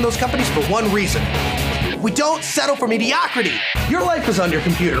apart from those companies for one reason. We don't settle for mediocrity. Your life is on your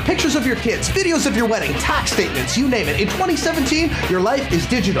computer. Pictures of your kids, videos of your wedding, tax statements, you name it. In 2017, your life is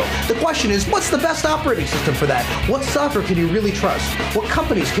digital. The question is, what's the best operating system for that? What software can you really trust? What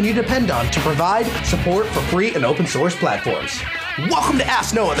companies can you depend on to provide support for free and open source platforms? Welcome to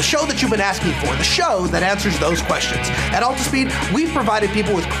Ask Noah, the show that you've been asking for, the show that answers those questions. At Altispeed, we've provided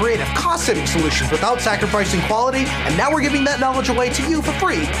people with creative, cost-saving solutions without sacrificing quality, and now we're giving that knowledge away to you for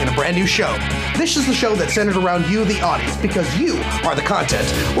free in a brand new show. This is the show that's centered around you, the audience, because you are the content.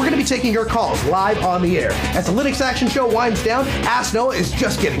 We're going to be taking your calls live on the air. As the Linux Action Show winds down, Ask Noah is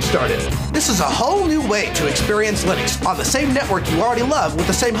just getting started. This is a whole new way to experience Linux on the same network you already love with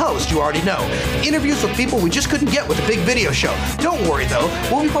the same host you already know. Interviews with people we just couldn't get with a big video show. Don't worry though,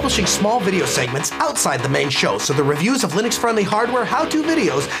 we'll be publishing small video segments outside the main show, so the reviews of Linux-friendly hardware, how-to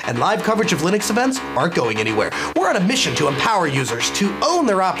videos, and live coverage of Linux events aren't going anywhere. We're on a mission to empower users to own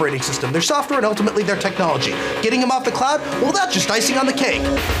their operating system, their software, and ultimately their technology. Getting them off the cloud? Well, that's just icing on the cake.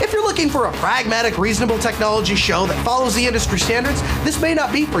 If you're looking for a pragmatic, reasonable technology show that follows the industry standards, this may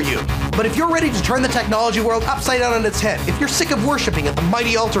not be for you. But if you're ready to turn the technology world upside down on its head, if you're sick of worshiping at the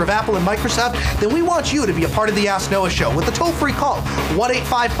mighty altar of Apple and Microsoft, then we want you to be a part of the Ask Noah Show with a toll-free call,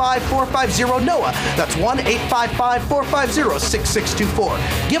 1-855-450-NOAH. That's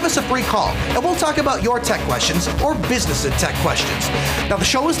 1-855-450-6624. Give us a free call, and we'll talk about your tech questions or business and tech questions. Now, the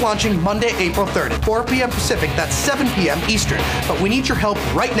show is launching Monday, April 3rd at 4 p.m. Pacific, that's 7 p.m. Eastern, but we need your help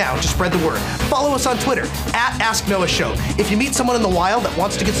right now to spread the word. Follow us on Twitter, at Ask Noah Show. If you meet someone in the wild that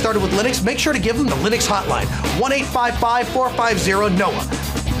wants to get started with Linux, make sure to give them the Linux hotline, 1-855-450-NOAH.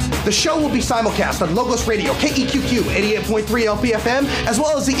 The show will be simulcast on Logos Radio, KEQQ, 88.3 LPFM, as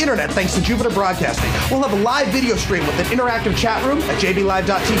well as the internet thanks to Jupiter Broadcasting. We'll have a live video stream with an interactive chat room at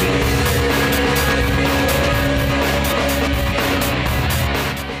jblive.tv.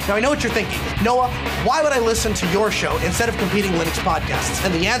 Now, I know what you're thinking. Noah, why would I listen to your show instead of competing Linux podcasts?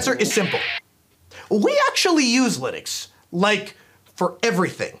 And the answer is simple. We actually use Linux, like, for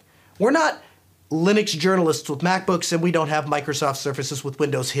everything. We're not Linux journalists with MacBooks, and we don't have Microsoft Surfaces with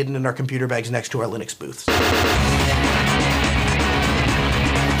Windows hidden in our computer bags next to our Linux booths.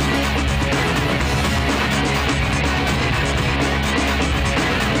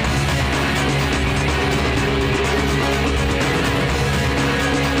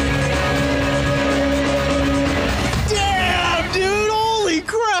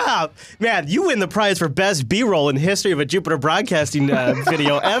 Man, you win the prize for best B-roll in the history of a Jupiter Broadcasting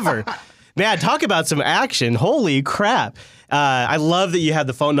video ever. Man, talk about some action. Holy crap. I love that you had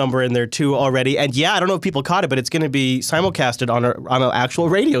the phone number in there too already. And yeah, I don't know if people caught it, but it's going to be simulcasted on an actual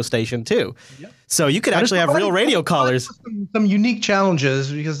radio station too. Yep. So you could actually have real radio callers. Some unique challenges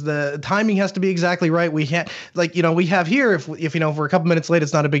because the timing has to be exactly right. We have, like, you know, we have here, if you know, if we're a couple minutes late,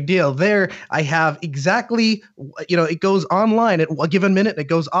 it's not a big deal. There, I have exactly, you know, it goes online at a given minute and it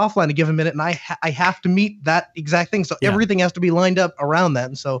goes offline a given minute. And I have to meet that exact thing. So everything has to be lined up around that.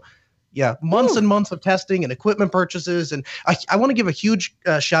 And so, yeah, months and months of testing and equipment purchases. And I want to give a huge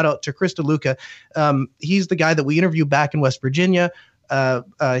shout out to Chris DeLuca. He's the guy that we interviewed back in West Virginia.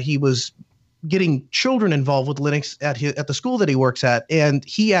 He was getting children involved with Linux at the school that he works at, and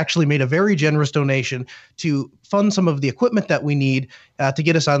he actually made a very generous donation to fund some of the equipment that we need to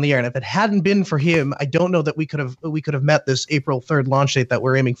get us on the air. And if it hadn't been for him, I don't know that we could have met this April 3rd launch date that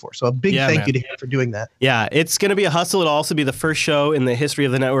we're aiming for. So a big thank you to him for doing that. Yeah, it's going to be a hustle. It'll also be the first show in the history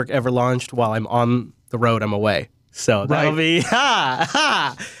of the network ever launched while I'm on the road. I'm away. So that'll be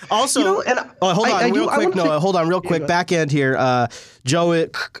Also, you know, and hold on real quick. Back end here, Joe. I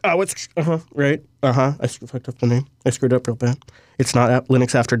fucked up the name. I screwed up real bad. It's not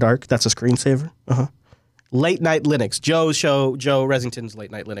Linux After Dark. That's a screensaver. Late Night Linux. Joe's show. Joe Resington's Late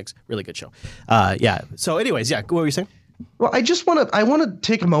Night Linux. Really good show. Yeah. So, anyways, what were you saying? Well, I want to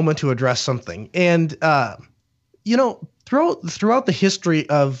take a moment to address something, and you know, throughout the history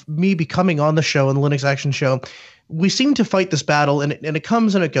of me becoming on the show and the Linux Action Show, we seem to fight this battle, and it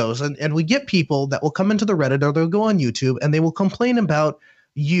comes and it goes. And we get people that will come into the Reddit or they'll go on YouTube and they will complain about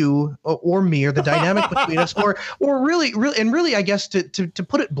you or me or the dynamic between us, or really, I guess to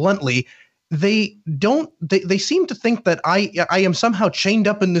put it bluntly, they seem to think that I am somehow chained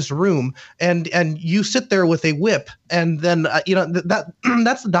up in this room and you sit there with a whip, and then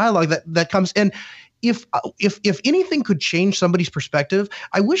that's the dialogue that comes. And if anything could change somebody's perspective,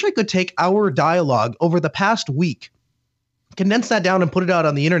 I wish I could take our dialogue over the past week, condense that down and put it out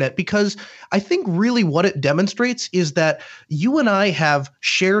on the internet, because I think really what it demonstrates is that you and I have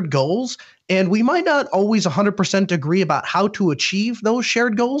shared goals, and we might not always 100% agree about how to achieve those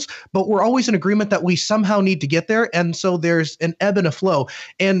shared goals, but we're always in agreement that we somehow need to get there. And so there's an ebb and a flow.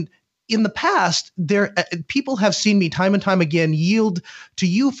 And in the past, people have seen me time and time again yield to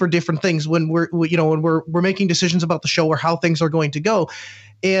you for different things when we're making decisions about the show or how things are going to go,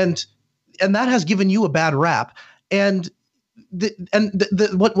 and that has given you a bad rap. And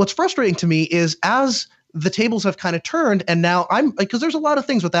what's frustrating to me is, as the tables have kind of turned, and now because there's a lot of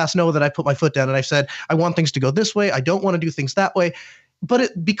things with Ask Noah that I put my foot down and I've said, I want things to go this way. I don't want to do things that way.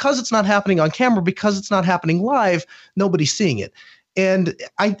 But because it's not happening on camera, because it's not happening live, nobody's seeing it. And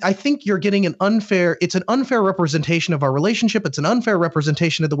I think you're getting it's an unfair representation of our relationship. It's an unfair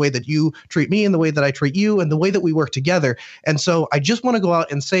representation of the way that you treat me and the way that I treat you and the way that we work together. And so I just want to go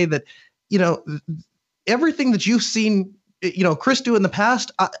out and say that, everything that you've seen Chris do in the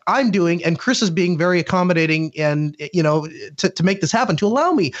past, I'm doing, and Chris is being very accommodating and, to make this happen, to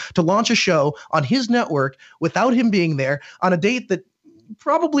allow me to launch a show on his network without him being there on a date that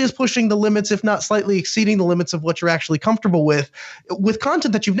probably is pushing the limits, if not slightly exceeding the limits of what you're actually comfortable with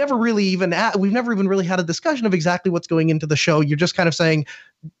content that you've never really we've never even really had a discussion of exactly what's going into the show. You're just kind of saying,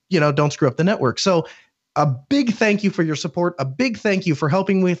 don't screw up the network. So a big thank you for your support, a big thank you for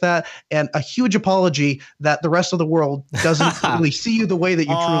helping me with that, and a huge apology that the rest of the world doesn't really see you the way that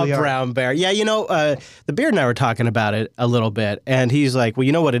you truly are. Brown Bear. Yeah, the Beard and I were talking about it a little bit, and he's like, well,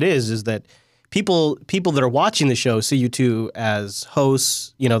 you know what it is that people that are watching the show see you two as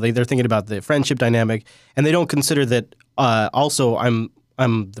hosts. They're thinking about the friendship dynamic, and they don't consider that also I'm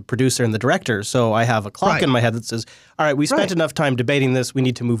the producer and the director, so I have a clock in my head that says, all right, we spent enough time debating this, we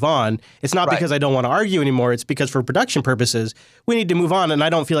need to move on. It's not because I don't want to argue anymore, it's because for production purposes, we need to move on, and I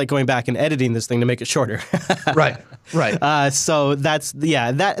don't feel like going back and editing this thing to make it shorter. Right. So that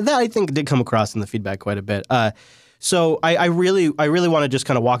I think did come across in the feedback quite a bit. So I really want to just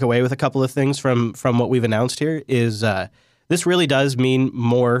kind of walk away with a couple of things from what we've announced here is this really does mean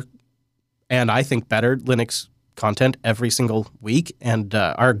more, and I think better, Linux content every single week, and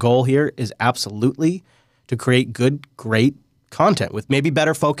our goal here is absolutely to create good, great content with maybe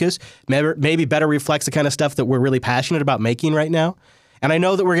better focus, maybe better reflects the kind of stuff that we're really passionate about making right now. And I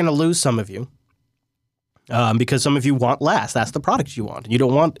know that we're going to lose some of you because some of you want less. That's the product you want. You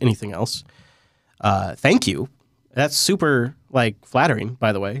don't want anything else. Thank you. That's super flattering,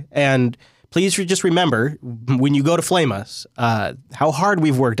 by the way. And please just remember when you go to flame us, how hard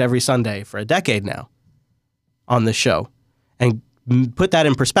we've worked every Sunday for a decade now on this show, and put that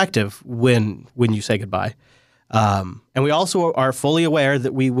in perspective when you say goodbye. And we also are fully aware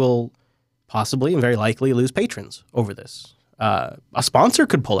that we will possibly and very likely lose patrons over this. A sponsor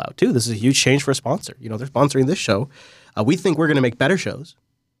could pull out too. This is a huge change for a sponsor. They're sponsoring this show. We think we're going to make better shows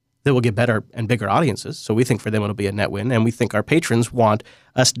that will get better and bigger audiences. So we think for them it'll be a net win, and we think our patrons want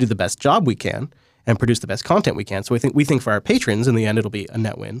us to do the best job we can and produce the best content we can. So we think for our patrons in the end it'll be a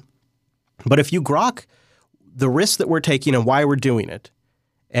net win. But if you grok the risks that we're taking and why we're doing it,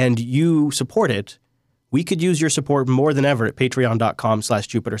 and you support it, we could use your support more than ever at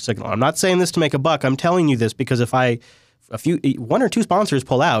patreon.com/JupiterSignal. I'm not saying this to make a buck. I'm telling you this because if one or two sponsors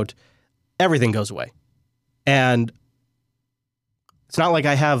pull out, everything goes away. And it's not like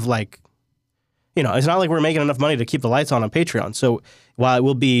I have it's not like we're making enough money to keep the lights on Patreon. So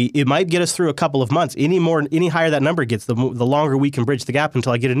while it might get us through a couple of months, any higher that number gets, the longer we can bridge the gap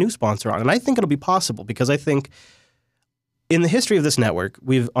until I get a new sponsor on. And I think it'll be possible because I think in the history of this network,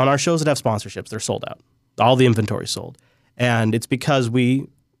 on our shows that have sponsorships, they're sold out. All the inventory sold. And it's because we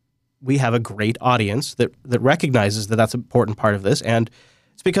have a great audience that recognizes that that's an important part of this. And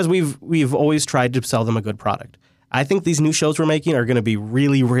it's because we've always tried to sell them a good product. I think these new shows we're making are going to be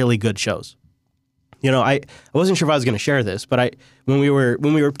really, really good shows. I wasn't sure if I was going to share this, but when we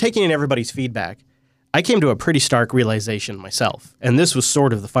were taking in everybody's feedback, I came to a pretty stark realization myself, and this was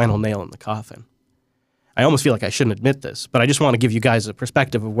sort of the final nail in the coffin. I almost feel like I shouldn't admit this, but I just want to give you guys a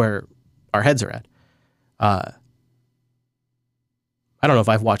perspective of where our heads are at. I don't know if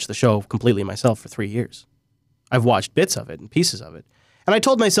I've watched the show completely myself for 3 years. I've watched bits of it and pieces of it, and I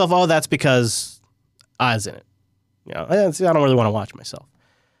told myself, "Oh, that's because I was in it." I don't really want to watch myself.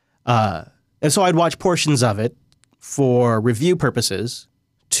 And so I'd watch portions of it for review purposes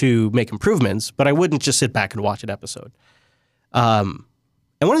to make improvements, but I wouldn't just sit back and watch an episode.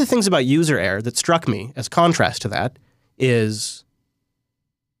 And one of the things about user error that struck me as contrast to that is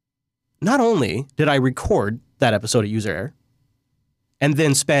not only did I record that episode of user error and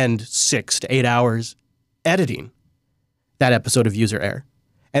then spend 6 to 8 hours editing that episode of user error,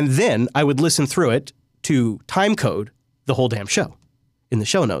 and then I would listen through it to time code the whole damn show in the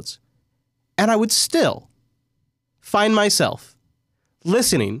show notes, and I would still find myself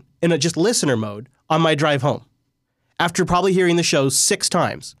listening in a just listener mode on my drive home. After probably hearing the show 6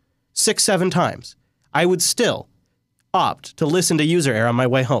 times, 7 times, I would still opt to listen to user error on my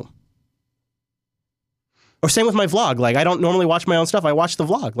way home. Or same with my vlog. Like, I don't normally watch my own stuff. I watch the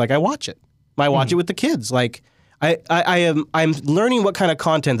vlog. Like, I watch it. I watch it with the kids. Like, I'm learning what kind of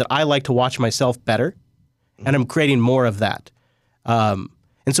content that I like to watch myself better, and I'm creating more of that. And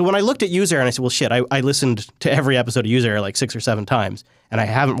so when I looked at user error and I said, well, shit, I listened to every episode of user error like 6 or 7 times, and I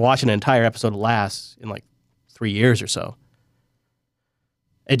haven't watched an entire episode of Last in like 3 years or so.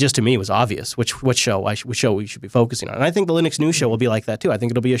 It just, to me, was obvious which show we should be focusing on. And I think the Linux News Show will be like that too. I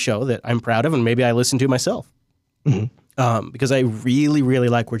think it'll be a show that I'm proud of and maybe I listen to myself. Because I really, really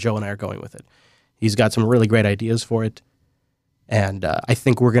like where Joe and I are going with it. He's got some really great ideas for it. And I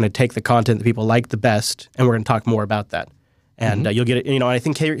think we're going to take the content that people like the best, and we're going to talk more about that. And you'll get it. You know, I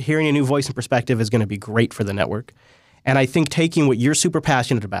think hearing a new voice and perspective is going to be great for the network. And I think taking what you're super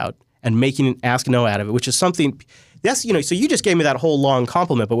passionate about and making an Ask Noah out of it, which is something that's, you know, so you just gave me that whole long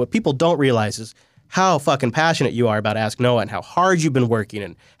compliment, but what people don't realize is how fucking passionate you are about Ask Noah and how hard you've been working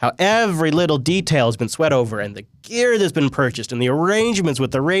and how every little detail has been sweat over and the gear that's been purchased and the arrangements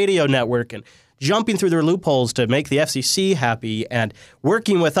with the radio network and jumping through their loopholes to make the FCC happy and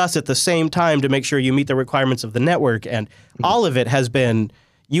working with us at the same time to make sure you meet the requirements of the network. And all of it has been,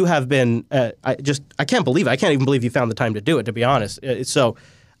 you have been, I can't believe it. I can't even believe you found the time to do it, to be honest.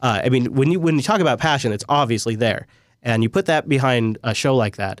 I mean, when you talk about passion, it's obviously there. And you put that behind a show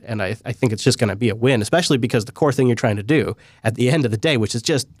like that, and I think it's just going to be a win, especially because the core thing you're trying to do at the end of the day, which is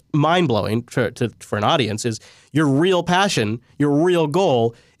just mind-blowing for an audience, is your real passion, your real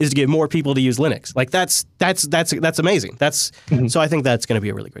goal is to get more people to use Linux. Like that's amazing. So I think that's going to be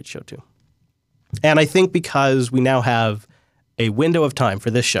a really great show too. And I think because we now have a window of time for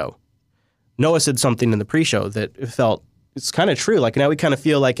this show, Noah said something in the pre-show that felt it's kind of true. Like now we kind of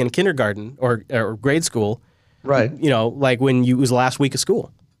feel like in kindergarten or grade school. Right. You know, like when it was the last week of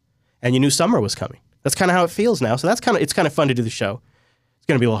school and you knew summer was coming. That's kind of how it feels now. So it's kind of fun to do the show. It's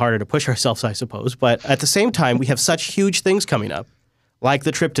going to be a little harder to push ourselves, I suppose. But at the same time, we have such huge things coming up, like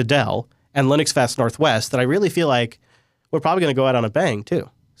the trip to Dell and Linux Fest Northwest, that I really feel like we're probably going to go out on a bang, too.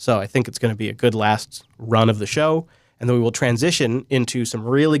 So I think it's going to be a good last run of the show, and then we will transition into some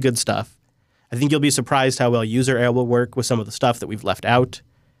really good stuff. I think you'll be surprised how well user error will work with some of the stuff that we've left out.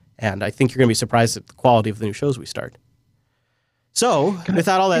 And I think you're going to be surprised at the quality of the new shows we start. So,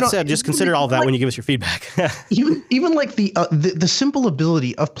 without all that said, just consider all that when you give us your feedback. even like the simple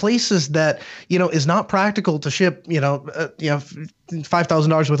ability of places that, you know, is not practical to ship,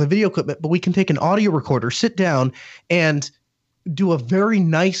 $5,000 worth of video equipment, but we can take an audio recorder, sit down, and do a very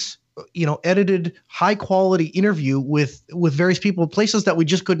nice, edited, high quality interview with various people, places that we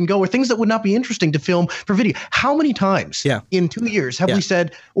just couldn't go, or things that would not be interesting to film for video. How many times in 2 years have we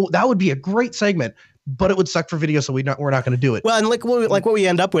said, "Oh, that would be a great segment," but it would suck for video, so we're not going to do it. Well, and like what we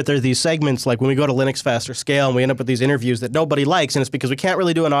end up with are these segments, like when we go to Linux Fest or Scale, and we end up with these interviews that nobody likes, and it's because we can't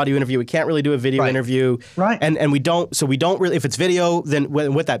really do an audio interview, we can't really do a video interview, right? And we don't really. If it's video, then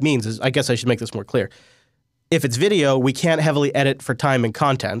what that means is, I guess I should make this more clear. If it's video, we can't heavily edit for time and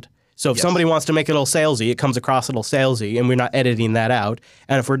content. So if somebody wants to make it a little salesy, it comes across a little salesy, and we're not editing that out.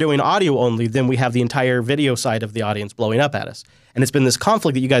 And if we're doing audio only, then we have the entire video side of the audience blowing up at us. And it's been this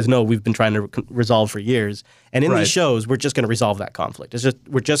conflict that you guys know we've been trying to resolve for years. And in these shows, we're just going to resolve that conflict.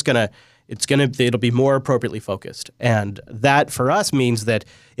 It'll be more appropriately focused. And that for us means that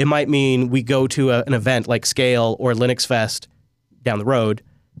it might mean we go to an event like Scale or Linux Fest down the road.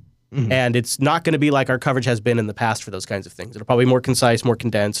 And it's not going to be like our coverage has been in the past for those kinds of things. It'll probably be more concise, more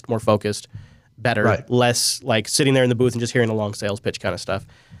condensed, more focused, better, less like sitting there in the booth and just hearing a long sales pitch kind of stuff.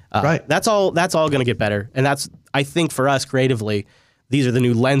 That's all going to get better. And I think for us creatively, these are the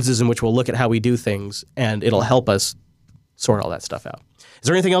new lenses in which we'll look at how we do things, and it'll help us sort all that stuff out. Is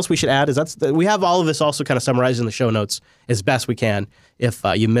there anything else we should add? We have all of this also kind of summarized in the show notes as best we can if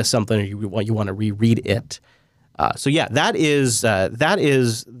you miss something or you want to reread it. So that is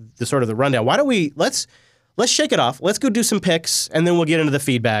the sort of the rundown. Why don't let's shake it off. Let's go do some picks, and then we'll get into the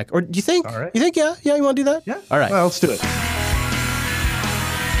feedback. Or do you think? All right. You think? Yeah, you want to do that? Yeah. All right. Well, let's do it.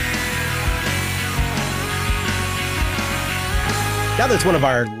 Now that's one of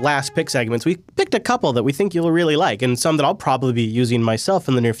our last pick segments. We picked a couple that we think you'll really like, and some that I'll probably be using myself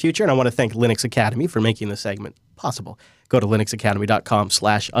in the near future, and I want to thank Linux Academy for making this segment possible. Go to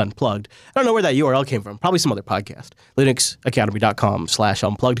linuxacademy.com/unplugged. I don't know where that URL came from. Probably some other podcast.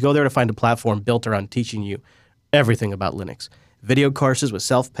 linuxacademy.com/unplugged. Go there to find a platform built around teaching you everything about Linux. Video courses with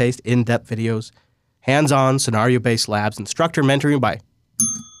self-paced, in-depth videos, hands-on, scenario-based labs, instructor mentoring by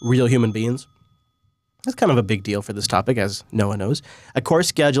real human beings. That's kind of a big deal for this topic, as Noah knows. A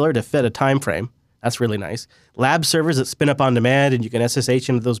course scheduler to fit a time frame. That's really nice. Lab servers that spin up on demand and you can SSH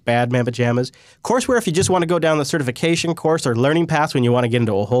into those bad man pajamas. Courseware if you just want to go down the certification course, or learning paths when you want to get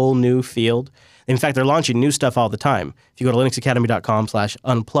into a whole new field. In fact, they're launching new stuff all the time. If you go to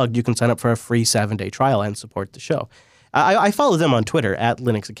linuxacademy.com/unplugged, you can sign up for a free 7-day trial and support the show. I follow them on Twitter at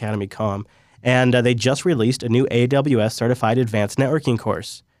linuxacademy.com, and they just released a new AWS Certified Advanced Networking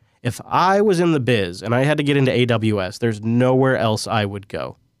course. If I was in the biz and I had to get into AWS, there's nowhere else I would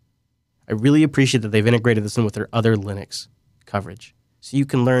go. I really appreciate that they've integrated this in with their other Linux coverage. So you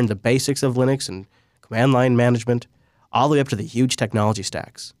can learn the basics of Linux and command line management, all the way up to the huge technology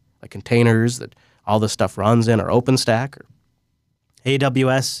stacks, like containers that all this stuff runs in, or OpenStack, or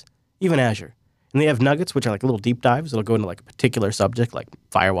AWS, even Azure. And they have nuggets, which are like little deep dives that'll go into like a particular subject, like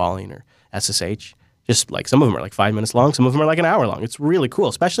firewalling or SSH. Just like some of them are like 5 minutes long, some of them are like an hour long. It's really cool,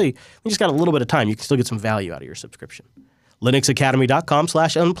 especially when you just got a little bit of time. You can still get some value out of your subscription.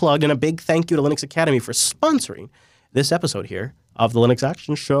 linuxacademy.com/unplugged, and a big thank you to Linux Academy for sponsoring this episode here of the Linux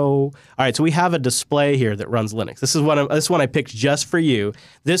Action Show. All right, so we have a display here that runs Linux. This is one I picked just for you.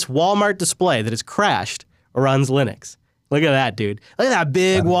 This Walmart display that has crashed runs Linux. Look at that, dude. Look at that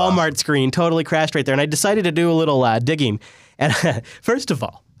big Walmart screen, totally crashed right there. And I decided to do a little digging. And first of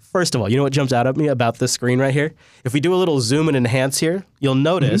all, you know what jumps out at me about this screen right here? If we do a little zoom and enhance here, you'll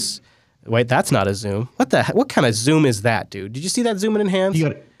notice, wait, that's not a zoom. What kind of zoom is that, dude? Did you see that zoom and enhance?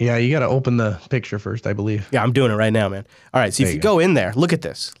 You got to open the picture first, I believe. Yeah, I'm doing it right now, man. All right, so if you go in there, look at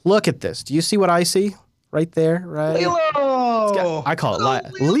this. Look at this. Do you see what I see right there? Right? Lilo! I call it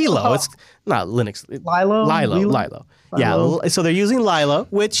Lilo. It's not Linux. Lilo. Yeah, so they're using Lilo,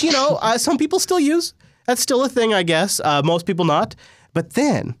 which, you know, some people still use. That's still a thing, I guess. Most people not. But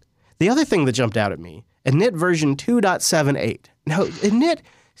then, the other thing that jumped out at me, init version 2.78. Now, init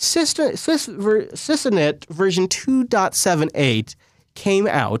sysinit version 2.78 came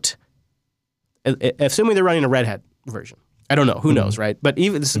out, assuming they're running a Red Hat version. I don't know. Who knows, right? But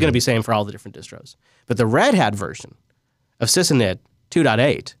even this is going to be same for all the different distros. But the Red Hat version of sysinit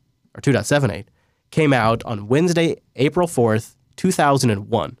 2.8 or 2.78 came out on Wednesday, April 4th,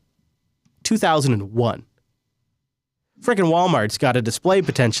 2001. 2001. Frickin' Walmart's got a display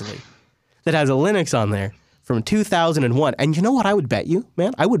potentially that has a Linux on there from 2001. And you know what I would bet you,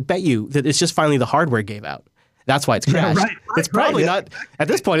 man? I would bet you that it's just finally the hardware gave out. That's why it's crashed. Yeah, right, it's probably not, at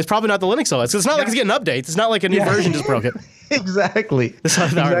this point, it's probably not the Linux OS. It's not like it's getting updates. It's not like a new version just broke it. Exactly. That's how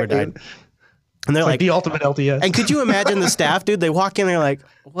the hardware died. And they're like the ultimate LTS. And could you imagine the staff, dude? They walk in, they're like,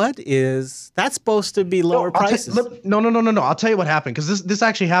 "What is that's supposed to be lower prices?" No. I'll tell you what happened, because this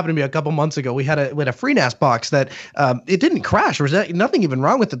actually happened to me a couple months ago. We had a FreeNAS box that it didn't crash. There was nothing even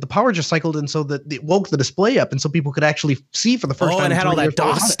wrong with it. The power just cycled, and so that it woke the display up, and so people could actually see for the first time. And it had all that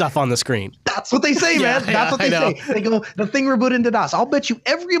DOS stuff on the screen. That's what they say, man. That's what they say. They go, the thing rebooted into DOS. I'll bet you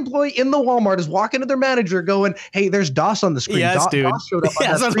every employee in the Walmart is walking to their manager going, "Hey, there's DOS on the screen." Yes, dude. DOS showed up on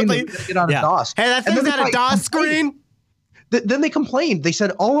that screen. Get on DOS. Hey, that thing's got a DOS screen. Then they complained. They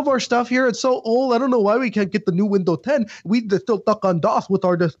said, all of our stuff here, it's so old. I don't know why we can't get the new Windows 10. We're still stuck on DOS with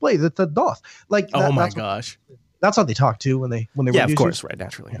our display that said DOS. Like, oh my gosh. That's how they talk too when they yeah, of course, right,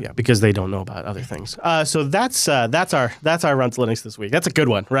 naturally, yeah, because they don't know about other things. So that's our Run to Linux this week. That's a good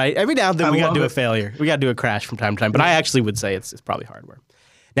one, right? Every now and then we got to do a failure, we got to do a crash from time to time. But I actually would say it's probably hardware.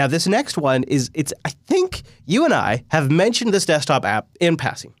 Now this next one I think you and I have mentioned this desktop app in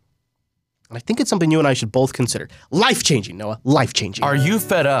passing. I think it's something you and I should both consider. Life-changing, Noah. Life-changing. Are you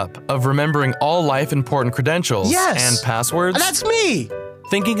fed up of remembering all life-important credentials and passwords? That's me!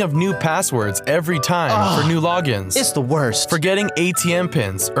 Thinking of new passwords every time for new logins? It's the worst. Forgetting ATM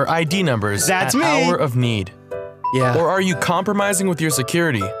pins or ID numbers at hour of need? Yeah. Or are you compromising with your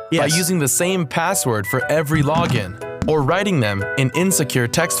security by using the same password for every login? Or writing them in insecure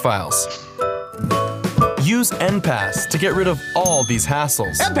text files? Use NPass to get rid of all these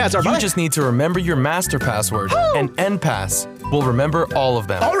hassles. NPass are fine. You just need to remember your master password, and NPass will remember all of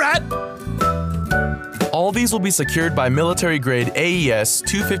them. All right. All these will be secured by military-grade AES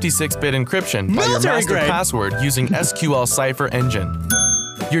 256-bit encryption by your master password using SQL Cipher Engine.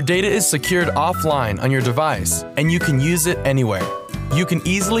 Your data is secured offline on your device, and you can use it anywhere. You can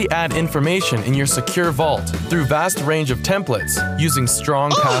easily add information in your secure vault through vast range of templates using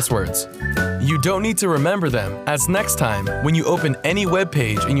strong passwords. You don't need to remember them, as next time, when you open any web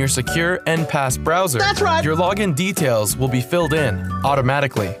page in your secure NPass browser, your login details will be filled in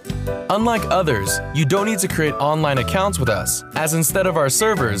automatically. Unlike others, you don't need to create online accounts with us, as instead of our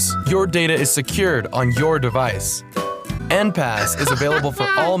servers, your data is secured on your device. NPass is available for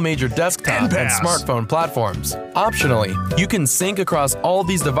all major desktop and smartphone platforms. Optionally, you can sync across all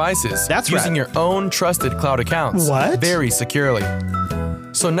these devices using your own trusted cloud accounts very securely.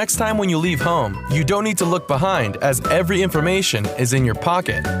 So next time when you leave home, you don't need to look behind, as every information is in your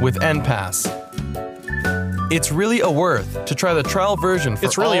pocket with NPass. It's really a worth to try the trial version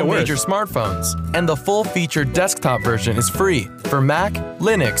for all major smartphones, and the full-featured desktop version is free for Mac,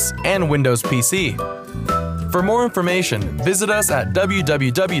 Linux, and Windows PC. For more information, visit us at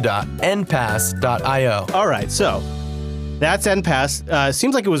www.npass.io. All right, so that's NPass.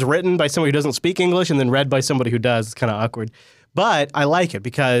 Seems like it was written by somebody who doesn't speak English and then read by somebody who does. It's kind of awkward. But I like it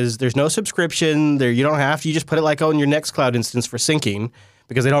because there's no subscription. You don't have to. You just put it like on your Nextcloud instance for syncing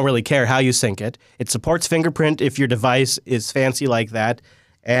because they don't really care how you sync it. It supports fingerprint if your device is fancy like that.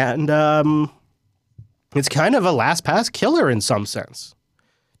 And it's kind of a LastPass killer in some sense.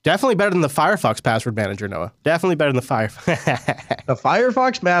 Definitely better than the Firefox password manager, Noah. Definitely better than the The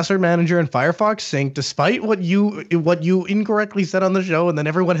Firefox password manager and Firefox Sync, despite what you incorrectly said on the show and then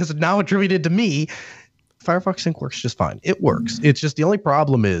everyone has now attributed to me, Firefox Sync works just fine. It works. It's just the only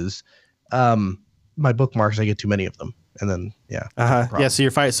problem is my bookmarks, I get too many of them. And then, so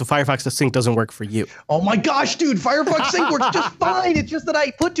Firefox Sync doesn't work for you. Oh my gosh, dude, Firefox Sync works just fine. It's just that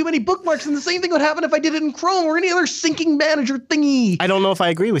I put too many bookmarks, and the same thing would happen if I did it in Chrome or any other syncing manager thingy. I don't know if I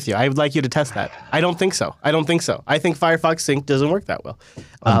agree with you. I would like you to test that. I don't think so. I think Firefox Sync doesn't work that well.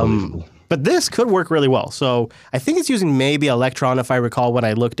 But this could work really well. So I think it's using maybe Electron, if I recall when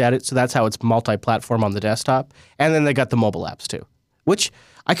I looked at it. So that's how it's multi-platform on the desktop. And then they got the mobile apps too, which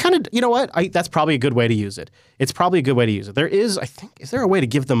I kind of, you know what? That's probably a good way to use it. It's probably a good way to use it. There is, I think, is there a way to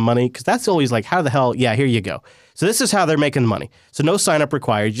give them money? Because that's always like, how the hell? Yeah, here you go. So this is how they're making money. So no sign up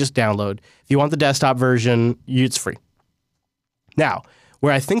required. You just download. If you want the desktop version, it's free. Now,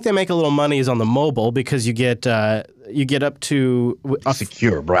 where I think they make a little money is on the mobile because you get up to a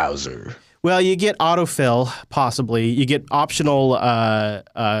secure browser. Well, you get autofill, possibly. You get optional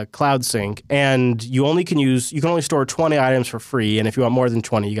cloud sync, and you can only store 20 items for free. And if you want more than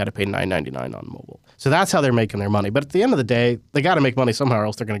 20, you got to pay $9.99 on mobile. So that's how they're making their money. But at the end of the day, they got to make money somehow, or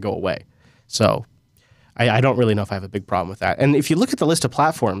else they're going to go away. So I don't really know if I have a big problem with that. And if you look at the list of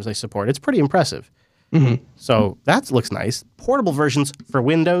platforms they support, it's pretty impressive. Mm-hmm. So that looks nice. Portable versions for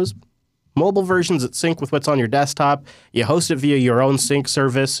Windows. Mobile versions that sync with what's on your desktop. You host it via your own sync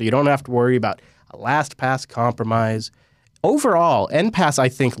service, so you don't have to worry about a LastPass compromise. Overall, NPass, I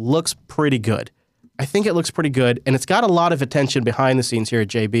think, looks pretty good. I think it looks pretty good, and it's got a lot of attention behind the scenes here at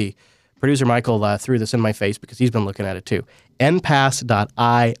JB. Producer Michael threw this in my face because he's been looking at it too.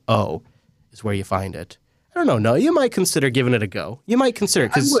 npass.io is where you find it. I don't know. No, you might consider giving it a go. You might consider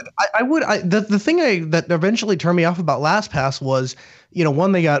it. I would. The thing that eventually turned me off about LastPass was,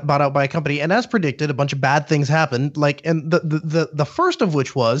 one, they got bought out by a company, and as predicted, a bunch of bad things happened. And the first of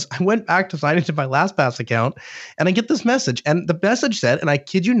which was I went back to sign into my LastPass account, and I get this message, and the message said, and I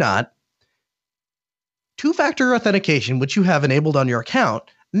kid you not, two-factor authentication, which you have enabled on your account,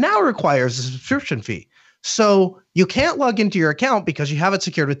 now requires a subscription fee. So you can't log into your account because you have it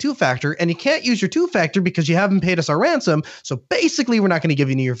secured with two-factor, and you can't use your two-factor because you haven't paid us our ransom. So basically, we're not going to give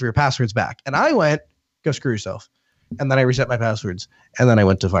you any of your passwords back. And I went, go screw yourself. And then I reset my passwords. And then I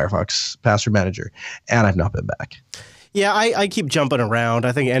went to Firefox Password Manager, and I've not been back. Yeah, I keep jumping around.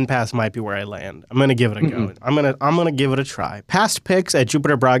 I think NPass might be where I land. I'm going to give it a go. I'm gonna give it a try. Past picks at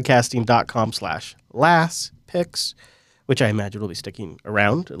jupiterbroadcasting.com/lastpicks, which I imagine will be sticking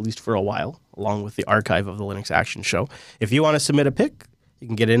around, at least for a while, along with the archive of the Linux Action Show. If you want to submit a pick, you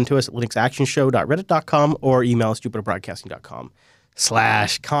can get it into us at linuxactionshow.reddit.com or email us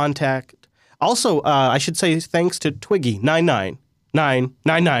jupiterbroadcasting.com/contact. Also, I should say thanks to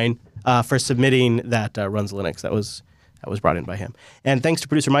Twiggy99999 for submitting that runs Linux. That was brought in by him. And thanks to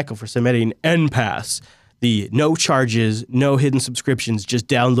producer Michael for submitting NPass, the no charges, no hidden subscriptions, just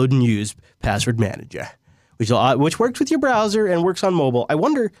download and use password manager, which works with your browser and works on mobile. I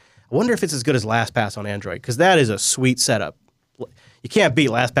wonder if it's as good as LastPass on Android, because that is a sweet setup. You can't beat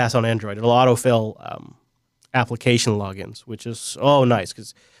LastPass on Android. It'll autofill application logins, which is so nice,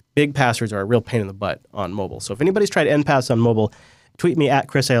 because big passwords are a real pain in the butt on mobile. So if anybody's tried NPass on mobile, tweet me at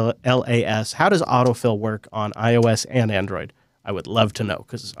ChrisLAS. How does autofill work on iOS and Android? I would love to know,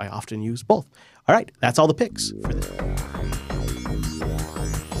 because I often use both. All right, that's all the picks for this.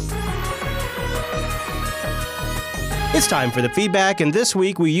 It's time for the feedback, and this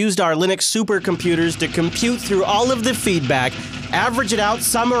week we used our Linux supercomputers to compute through all of the feedback, average it out,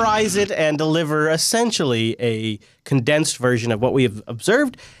 summarize it, and deliver essentially a condensed version of what we have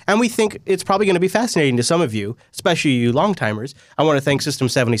observed, and we think it's probably going to be fascinating to some of you, especially you long-timers. I want to thank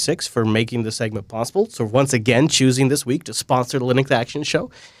System76 for making this segment possible, so once again choosing this week to sponsor the Linux Action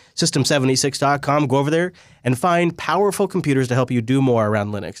Show. System76.com, go over there and find powerful computers to help you do more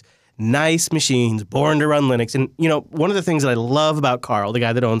around Linux. Nice machines, born to run Linux. And, you know, one of the things that I love about Carl, the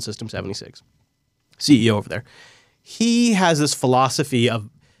guy that owns System76, CEO over there, he has this philosophy of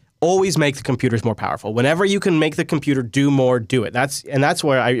always make the computers more powerful. Whenever you can make the computer do more, do it. That's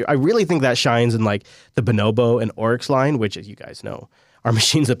where I really think that shines in like the Bonobo and Oryx line, which, as you guys know, are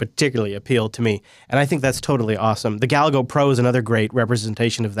machines that particularly appeal to me. And I think that's totally awesome. The Galago Pro is another great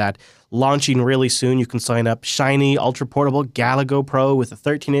representation of that. Launching really soon, you can sign up. Shiny, ultra-portable Galago Pro with a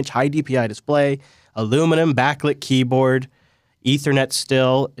 13-inch high DPI display, aluminum backlit keyboard, Ethernet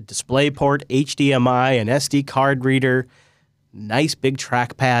still, a DisplayPort, HDMI, an SD card reader, nice big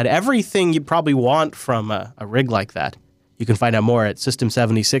trackpad, everything you probably want from a rig like that. You can find out more at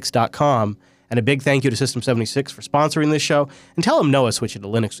System76.com. And a big thank you to System76 for sponsoring this show. And tell them Noah switched to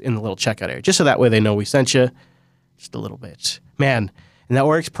Linux in the little checkout area, just so that way they know we sent you just a little bit. Man, and that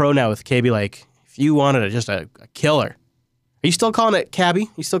Oryx Pro now with Kaby Lake, if you wanted just a killer. Are you still calling it Cabby?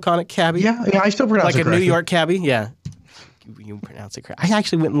 You still calling it Cabby? Yeah, I still pronounce it like a correctly. New York Cabby? Yeah. You pronounce it correct. I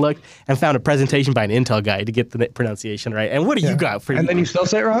actually went and looked and found a presentation by an Intel guy to get the pronunciation right. And what do you got for And then you still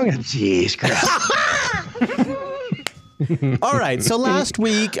say it wrong? Jeez, Chris. All right, so last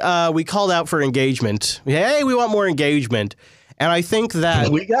week we called out for engagement. Hey, we want more engagement. And I think that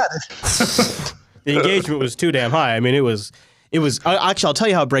We got it. the engagement was too damn high. I mean, it was actually, I'll tell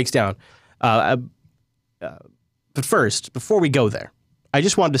you how it breaks down. But first, before we go there, I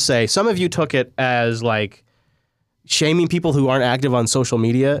just wanted to say some of you took it as like shaming people who aren't active on social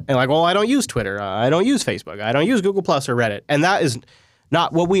media and like, well, I don't use Twitter. I don't use Facebook. I don't use Google Plus or Reddit. And that is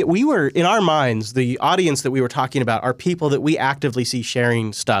not what we were, in our minds, the audience that we were talking about are people that we actively see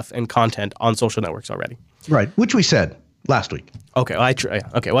sharing stuff and content on social networks already. Right, which we said last week. Okay, well, I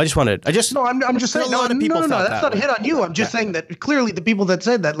just wanted, No, I'm just saying, a lot of people no, felt that's that not a hit on you. I'm just saying that clearly the people that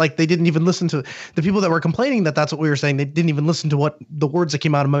said that, like, they didn't even listen to, the people that were complaining that that's what we were saying, they didn't even listen to what the words that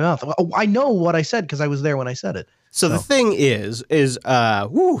came out of my mouth. I know what I said because I was there when I said it. So the thing is here's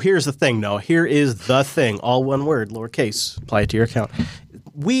the thing, no, here is the thing, all one word, lowercase, apply it to your account.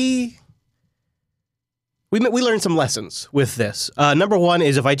 We learned some lessons with this. Number one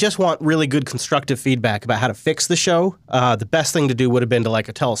is if I just want really good constructive feedback about how to fix the show, the best thing to do would have been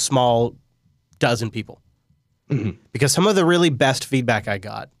to tell a small dozen people. Mm-hmm. Because some of the really best feedback I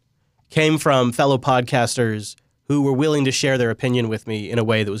got came from fellow podcasters who were willing to share their opinion with me in a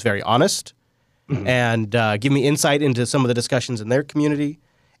way that was very honest and give me insight into some of the discussions in their community.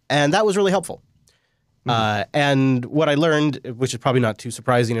 And that was really helpful. And what I learned, which is probably not too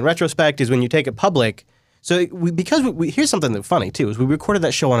surprising in retrospect, is when you take it public. So here's something that's funny too, is we recorded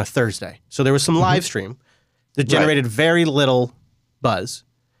that show on a Thursday. So there was some live stream that generated very little buzz.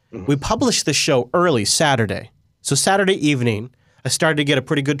 We published the show early Saturday. So Saturday evening, I started to get a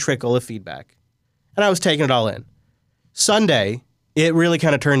pretty good trickle of feedback. And I was taking it all in. Sunday, it really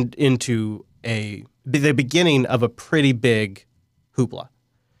kind of turned into the beginning of a pretty big hoopla.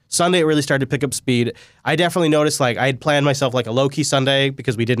 Sunday, it really started to pick up speed. I definitely noticed, I had planned myself a low-key Sunday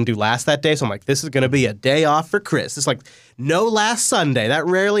because we didn't do last that day. So I'm like, this is going to be a day off for Chris. It's no last Sunday. That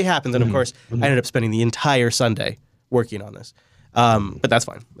rarely happens. And of course, I ended up spending the entire Sunday working on this. But that's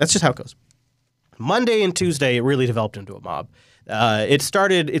fine. That's just how it goes. Monday and Tuesday, it really developed into a mob. It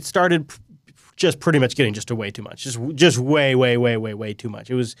started just pretty much getting just way too much. Just way, way, way, way, way too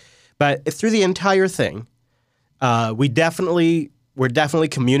much. But through the entire thing, we're definitely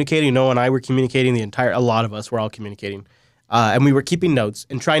communicating. Noah and I were communicating, a lot of us were all communicating. And we were keeping notes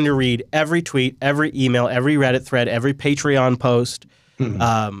and trying to read every tweet, every email, every Reddit thread, every Patreon post,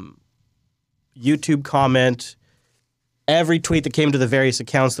 YouTube comment, every tweet that came to the various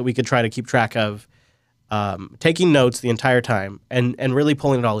accounts that we could try to keep track of, taking notes the entire time and really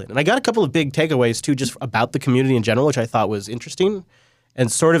pulling it all in. And I got a couple of big takeaways too, just about the community in general, which I thought was interesting. And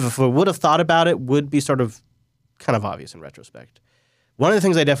sort of, if I would have thought about it, would be sort of kind of obvious in retrospect. One of the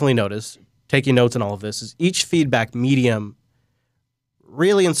things I definitely noticed, taking notes on all of this, is each feedback medium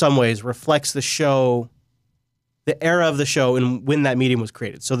really in some ways reflects the show, the era of the show and when that medium was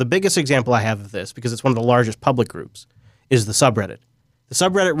created. So the biggest example I have of this, because it's one of the largest public groups, is the subreddit. The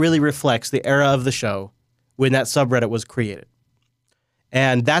subreddit really reflects the era of the show when that subreddit was created.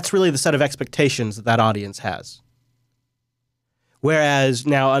 And that's really the set of expectations that audience has. Whereas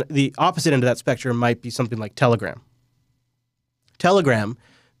now the opposite end of that spectrum might be something like Telegram. Telegram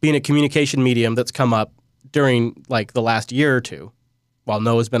being a communication medium that's come up during like the last year or two, while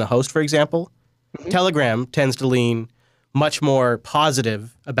Noah's been a host, for example, Telegram tends to lean much more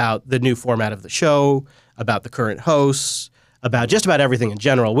positive about the new format of the show, about the current hosts, about just about everything in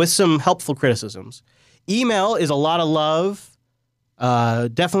general, with some helpful criticisms. Email is a lot of love,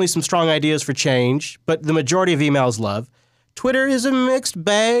 definitely some strong ideas for change, but the majority of email is love. Twitter is a mixed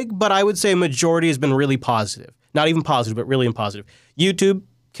bag, but I would say majority has been really positive. Not even positive, but really positive. YouTube,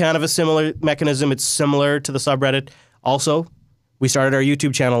 kind of a similar mechanism. It's similar to the subreddit. Also, we started our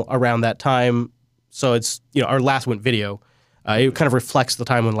YouTube channel around that time, so it's, you know, our last went video. It kind of reflects the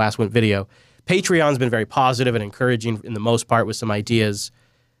time when last went video. Patreon's been very positive and encouraging in the most part with some ideas.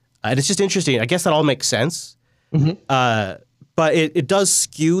 And it's just interesting. I guess that all makes sense. But it does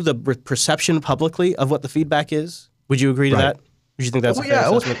skew the perception publicly of what the feedback is. Would you agree to that? Would you think that's a fair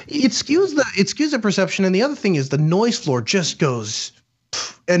assessment? It skews the perception, and the other thing is the noise floor just goes.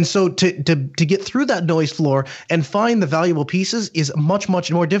 And so to get through that noise floor and find the valuable pieces is much,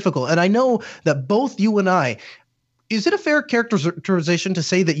 much more difficult. And I know that both you and I, is it a fair characterization to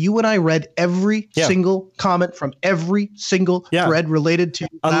say that you and I read every single comment from every single thread related to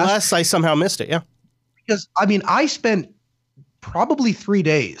Unless I somehow missed it, Because, I mean, I spent probably 3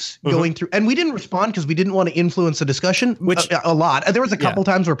 days going through, and we didn't respond because we didn't want to influence the discussion a lot. There was a couple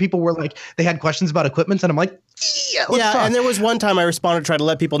times where people were like, they had questions about equipment, and I'm like, let's talk. And there was one time I responded, tried to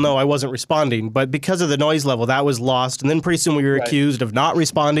let people know I wasn't responding, but because of the noise level, that was lost. And then pretty soon we were accused of not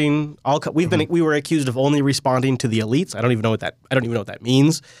responding. We were accused of only responding to the elites. I don't even know what that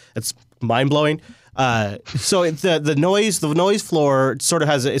means. It's mind blowing. So the noise floor sort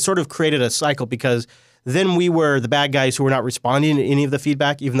of created a cycle, because then we were the bad guys who were not responding to any of the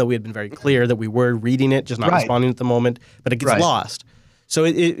feedback, even though we had been very clear that we were reading it, just not responding at the moment. But it gets lost. So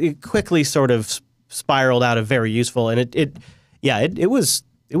it quickly sort of spiraled out of very useful, and it was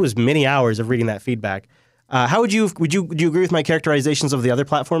many hours of reading that feedback. How would you agree with my characterizations of the other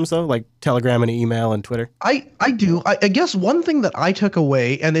platforms though, like Telegram and email and Twitter? I do. I guess one thing that I took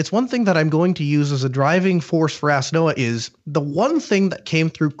away, and it's one thing that I'm going to use as a driving force for Ask Noah, is the one thing that came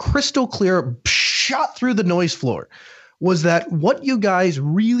through crystal clear, shot through the noise floor, was that what you guys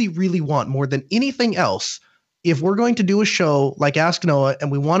really, really want more than anything else, if we're going to do a show like Ask Noah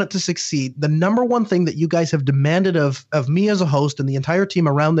and we want it to succeed, the number one thing that you guys have demanded of me as a host and the entire team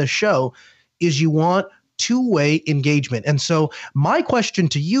around this show is you want two-way engagement. And so my question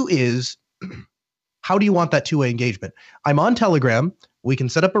to you is, how do you want that two-way engagement? I'm on Telegram. We can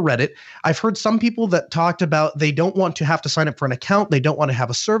set up a Reddit. I've heard some people that talked about they don't want to have to sign up for an account. They don't want to have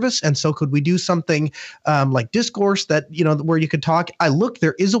a service. And so could we do something like Discourse that, you know, where you could talk?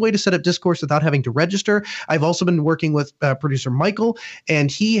 There is a way to set up Discourse without having to register. I've also been working with producer Michael, and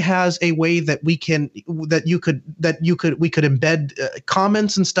he has a way that we could embed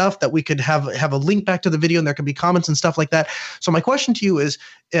comments and stuff, that we could have a link back to the video and there can be comments and stuff like that. So my question to you is,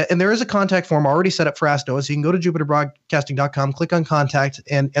 and there is a contact form already set up for Ask Noah, so you can go to jupiterbroadcasting.com, click on contact,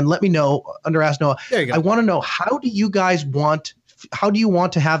 and let me know under Ask Noah. There you go. I want to know, how do you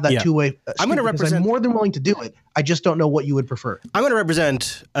want to have that two-way? I'm going to represent. I'm more than willing to do it. I just don't know what you would prefer. I'm going to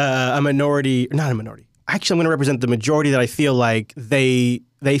represent a minority, not a minority. Actually, I'm going to represent the majority that I feel like they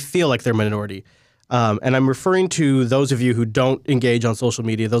feel like they're minority. And I'm referring to those of you who don't engage on social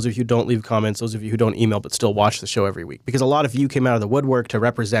media, those of you who don't leave comments, those of you who don't email but still watch the show every week. Because a lot of you came out of the woodwork to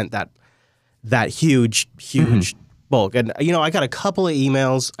represent that huge bulk. And, you know, I got a couple of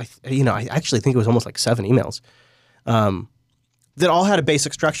emails. I actually think it was almost like 7 emails that all had a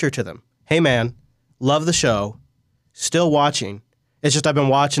basic structure to them. Hey, man, love the show, still watching. It's just I've been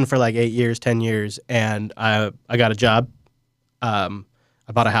watching for like 8 years, 10 years, and I got a job. I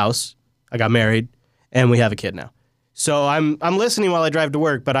bought a house. I got married. And we have a kid now. So I'm listening while I drive to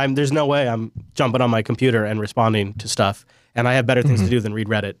work, but there's no way I'm jumping on my computer and responding to stuff. And I have better things to do than read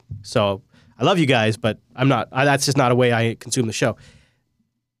Reddit. So I love you guys, but I'm not. That's just not a way I consume the show.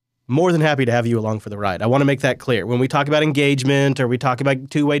 More than happy to have you along for the ride. I want to make that clear. When we talk about engagement or we talk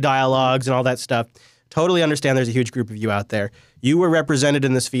about two-way dialogues and all that stuff, totally understand there's a huge group of you out there. You were represented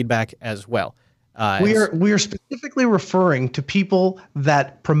in this feedback as well. We are specifically referring to people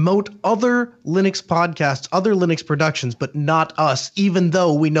that promote other Linux podcasts, other Linux productions, but not us, even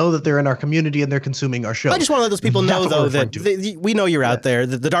though we know that they're in our community and they're consuming our show. I just want to let those people know, though, that we know you're out there,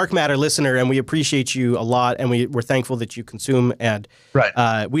 the Dark Matter listener, and we appreciate you a lot, and we're thankful that you consume. And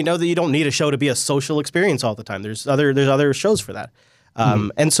we know that you don't need a show to be a social experience all the time. There's other shows for that.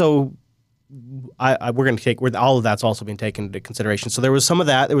 And so we're going to take all of that's also being taken into consideration. So there was some of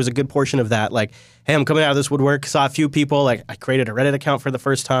that. There was a good portion of that. Like, hey, I'm coming out of this woodwork. Saw a few people. Like, I created a Reddit account for the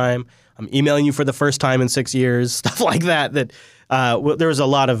first time. I'm emailing you for the first time in 6 years. Stuff like that. That There was a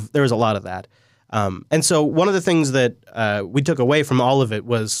lot of that. And so one of the things that we took away from all of it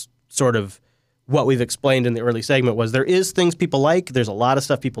was sort of what we've explained in the early segment was there is things people like. There's a lot of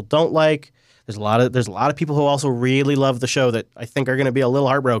stuff people don't like. There's a lot of people who also really love the show that I think are going to be a little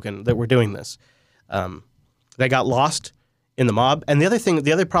heartbroken that we're doing this. They got lost in the mob. And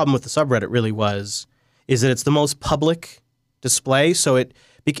the other problem with the subreddit really is that it's the most public display. So it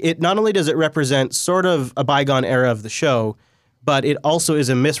not only does it represent sort of a bygone era of the show, but it also is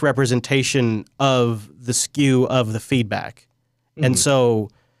a misrepresentation of the skew of the feedback. Mm-hmm. And so,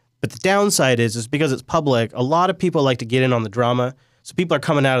 but the downside is because it's public, a lot of people like to get in on the drama. So people are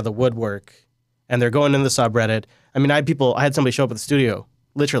coming out of the woodwork and they're going in the subreddit. I mean, I had somebody show up at the studio,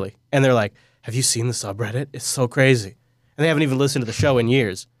 literally, and they're like, have you seen the subreddit? It's so crazy. And they haven't even listened to the show in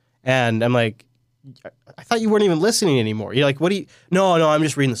years. And I'm like, I thought you weren't even listening anymore. You're like, no, I'm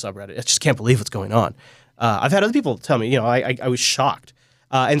just reading the subreddit. I just can't believe what's going on. I've had other people tell me, I was shocked.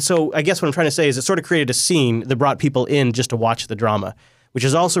 And so I guess what I'm trying to say is it sort of created a scene that brought people in just to watch the drama, which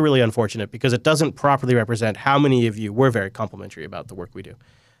is also really unfortunate because it doesn't properly represent how many of you were very complimentary about the work we do.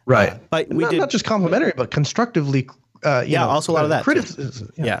 Right. But we not just complimentary, but constructively, also a lot of that.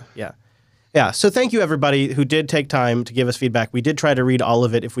 Criticism. Yeah. So thank you, everybody who did take time to give us feedback. We did try to read all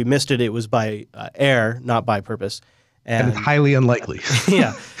of it. If we missed it, it was by error, not by purpose. And it's highly unlikely.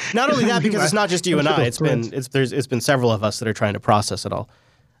 Yeah. Not only that, because it's not just you and I. It's been several of us that are trying to process it all.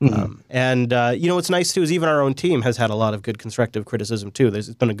 Mm-hmm. What's nice too is even our own team has had a lot of good constructive criticism too.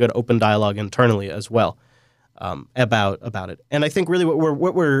 There's been a good open dialogue internally as well about it. And I think really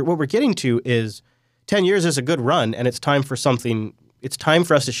what we're getting to is 10 years is a good run, and it's time for something. It's time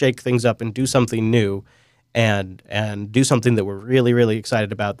for us to shake things up and do something new, and do something that we're really, really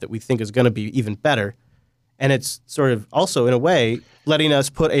excited about that we think is going to be even better. And it's sort of also, in a way, letting us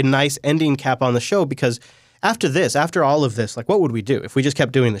put a nice ending cap on the show because after all of this, like, what would we do? If we just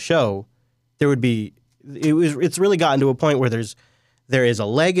kept doing the show, it's really gotten to a point where there is a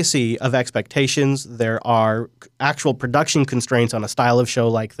legacy of expectations. There are actual production constraints on a style of show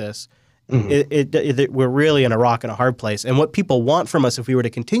like this. Mm-hmm. We're really in a rock and a hard place. And what people want from us if we were to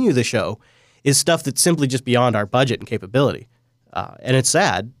continue the show is stuff that's simply just beyond our budget and capability. And it's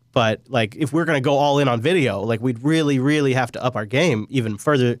sad. But like, if we're going to go all in on video, like we'd really, really have to up our game even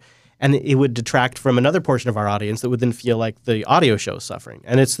further, and it would detract from another portion of our audience that would then feel like the audio show is suffering.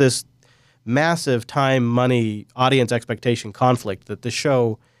 And it's this massive time, money, audience expectation conflict that the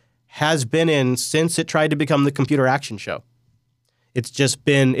show has been in since it tried to become the computer action show. It's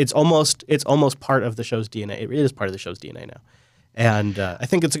almost part of the show's DNA. It is part of the show's DNA now. And I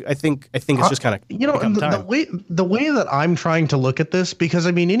think it's just kind of the way that I'm trying to look at this, because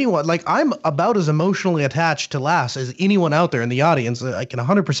I mean, anyone, like, I'm about as emotionally attached to Lass as anyone out there in the audience. I can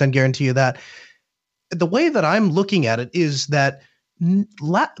 100% guarantee you that. The way that I'm looking at it is that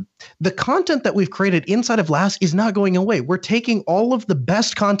the content that we've created inside of Lass is not going away. We're taking all of the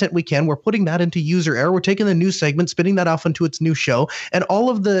best content we can. We're putting that into user error. We're taking the new segment, spinning that off into its new show, and all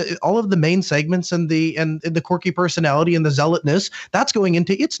of the main segments and the quirky personality and the zealotness that's going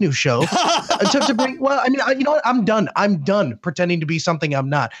into its new show. to bring, well, I mean, you know what? I'm done. I'm done pretending to be something I'm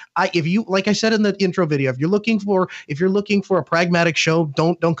not. If you, like I said in the intro video, if you're looking for a pragmatic show,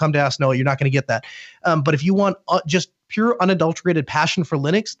 don't come to Ask Noah. You're not going to get that. But if you want just pure unadulterated passion for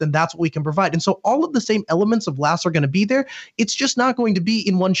Linux, then that's what we can provide. And so all of the same elements of Lass are going to be there. It's just not going to be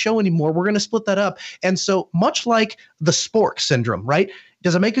in one show anymore. We're going to split that up. And so much like the spork syndrome, right?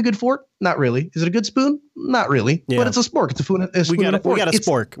 Does it make a good fork? Not really. Is it a good spoon? Not really. Yeah. But it's a spork. It's a spoon. We got a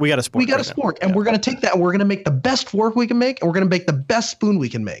spork. And we're going to take that and we're going to make the best fork we can make, and we're going to make the best spoon we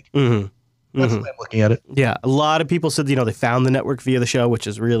can make. Mm-hmm. That's the way I'm looking at it. Yeah, a lot of people said, they found the network via the show, which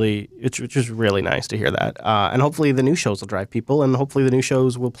is really nice to hear that. And hopefully the new shows will drive people, and hopefully the new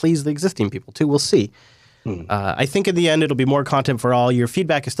shows will please the existing people too. We'll see. I think in the end it'll be more content for all. Your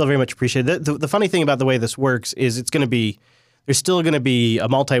feedback is still very much appreciated. The funny thing about the way this works is there's still going to be a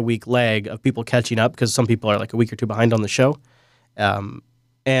multi-week lag of people catching up because some people are like a week or two behind on the show.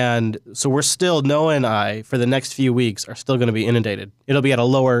 And so we're still, Noah and I, for the next few weeks, are still going to be inundated. It'll be at a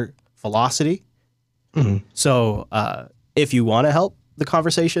lower velocity. Mm-hmm. So if you want to help the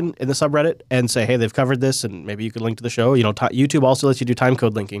conversation in the subreddit and say, hey, they've covered this and maybe you could link to the show, YouTube also lets you do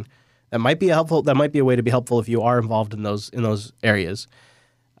timecode linking. That might be a way to be helpful if you are involved in those areas,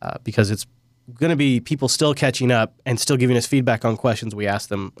 because it's going to be people still catching up and still giving us feedback on questions we asked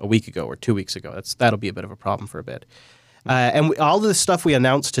them a week ago or 2 weeks ago. That'll be a bit of a problem for a bit. And all the stuff we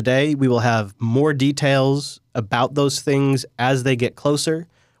announced today, we will have more details about those things as they get closer.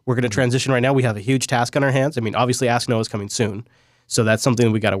 We're going to transition right now. We have a huge task on our hands. I mean, obviously, Ask Noah is coming soon. So that's something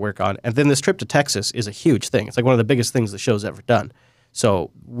that we got to work on. And then this trip to Texas is a huge thing. It's like one of the biggest things the show's ever done.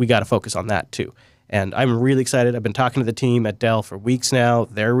 So we got to focus on that too. And I'm really excited. I've been talking to the team at Dell for weeks now.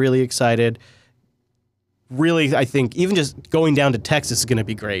 They're really excited. Really, I think even just going down to Texas is going to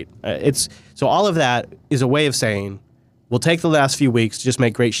be great. So all of that is a way of saying we'll take the last few weeks to just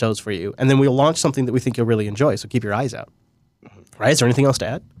make great shows for you, and then we'll launch something that we think you'll really enjoy. So keep your eyes out. Right? Is there anything else to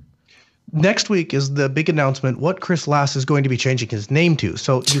add? Next week is the big announcement what Chris Lass is going to be changing his name to.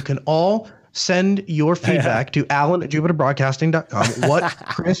 So you can all send your feedback to Alan at JupiterBroadcasting.com what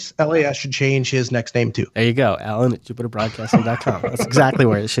Chris Lass should change his next name to. There you go, Alan at JupiterBroadcasting.com. That's exactly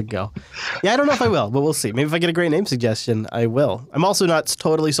where it should go. Yeah, I don't know if I will, but we'll see. Maybe if I get a great name suggestion, I will. I'm also not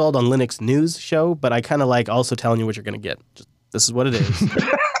totally sold on Linux News Show, but I kind of like also telling you what you're going to get. Just, this is what it is.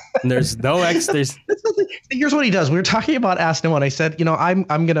 And there's no Here's what he does. We were talking about Ask Noah, and I said, I'm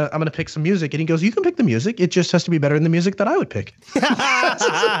gonna pick some music, and he goes, "You can pick the music. It just has to be better than the music that I would pick."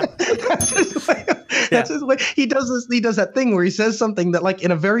 That's his way. That's his way. He does this. He does that thing where he says something that, like, in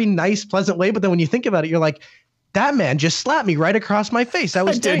a very nice, pleasant way, but then when you think about it, you're like, that man just slapped me right across my face. I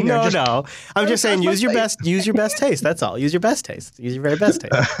was standing there. No. I'm just saying, use your best taste. That's all. Use your best taste. Use your very best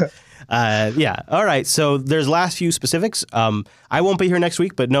taste. Yeah. All right. So there's last few specifics. I won't be here next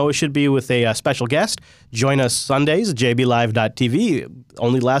week, but Noah should be with a special guest. Join us Sundays, jblive.tv.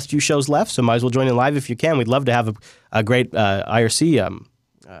 Only last few shows left, so might as well join in live if you can. We'd love to have a great IRC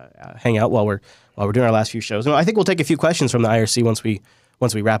hangout while we're doing our last few shows. And I think we'll take a few questions from the IRC once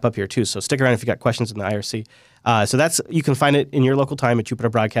we wrap up here too. So stick around if you got questions in the IRC. So you can find it in your local time at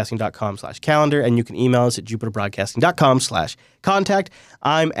jupiterbroadcasting.com/calendar, and you can email us at jupiterbroadcasting.com/contact.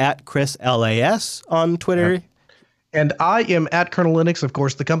 I'm at Chris LAS on Twitter. And I am at Colonel Linux. Of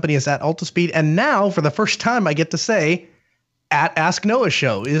course, the company is at Altispeed. And now, for the first time, I get to say at Ask Noah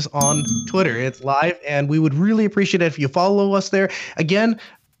Show is on Twitter. It's live, and we would really appreciate it if you follow us there. Again,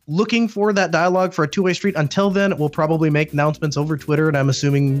 looking for that dialogue for a two-way street. Until then, we'll probably make announcements over Twitter, and I'm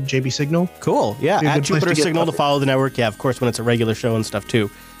assuming JB Signal. Cool. Yeah, at Jupiter Signal to follow the network. Yeah, of course, when it's a regular show and stuff too,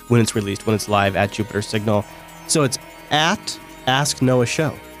 when it's released, when it's live at Jupiter Signal. So it's at Ask Noah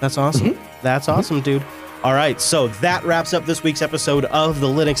Show. That's awesome. Mm-hmm. That's awesome, dude. All right, so that wraps up this week's episode of the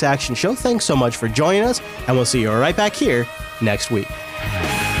Linux Action Show. Thanks so much for joining us, and we'll see you right back here next week.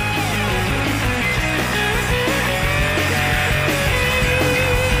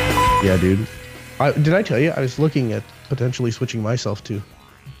 Yeah, dude. Did I tell you I was looking at potentially switching myself to?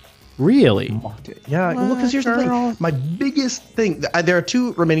 Really? Yeah. Well, because here's the thing. My biggest thing. There are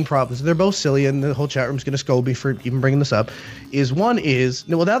two remaining problems. They're both silly, and the whole chat room's going to scold me for even bringing this up. One is,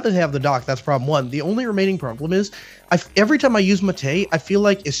 now that they have the dock, that's problem one. The only remaining problem is, every time I use Mate, I feel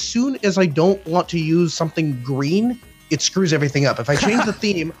like as soon as I don't want to use something green, it screws everything up. If I change the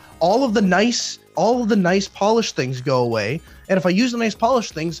theme, all of the nice polished things go away. And if I use the nice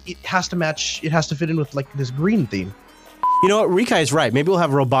polished things, it has to match. It has to fit in with like this green theme. You know what? Rikai is right. Maybe we'll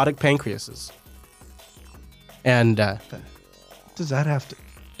have robotic pancreases. And does that have to?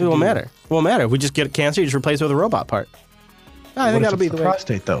 It won't matter. It won't matter. We just get cancer. You just replace it with a robot part. I think that'll be the way.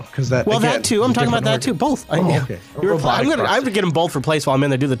 Prostate though, because that. Well, again, that too. I'm talking about that too. Both. Okay. I'm gonna get them both replaced while I'm in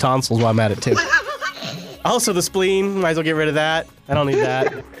there. Do the tonsils while I'm at it too. Also, the spleen. Might as well get rid of that. I don't need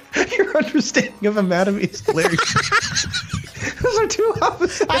that. Your understanding of anatomy is hilarious. Those are two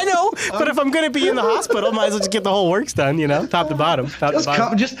opposites. I know, but if I'm going to be in the hospital, might as well just get the whole works done, top to bottom.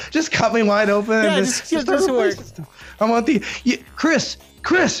 Just cut me wide open. Yeah, just work. I want Chris.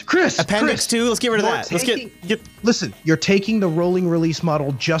 Appendix 2, let's get rid of that. Listen, you're taking the rolling release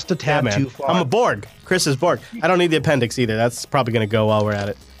model just a tad too far. I'm a Borg. Chris is Borg. I don't need the appendix either. That's probably going to go while we're at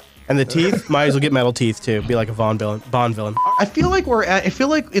it. And the teeth, might as well get metal teeth too. Be like a Bond villain. I feel like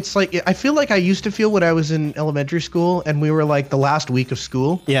I used to feel when I was in elementary school and we were like the last week of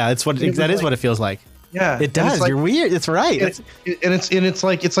school. Yeah, that is what it feels like. Yeah, it does. Like, you're weird. It's right.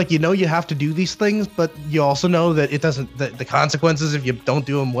 It's like you have to do these things, but you also know that it doesn't. The consequences if you don't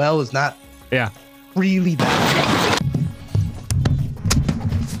do them well is not. Yeah. Really bad.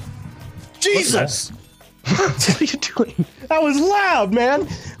 Jesus. What are you doing? That was loud, man.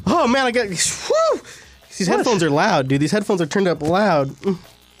 Oh man, I got. Whew. These headphones are loud, dude. These headphones are turned up loud. All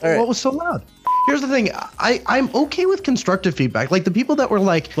right. What was so loud? Here's the thing. I'm okay with constructive feedback. Like the people that were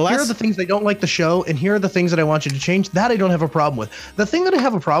like, here are the things they don't like the show, and here are the things that I want you to change. That I don't have a problem with. The thing that I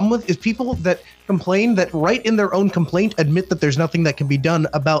have a problem with is people that complain that right in their own complaint admit that there's nothing that can be done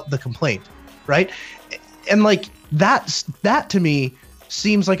about the complaint, right? And like that to me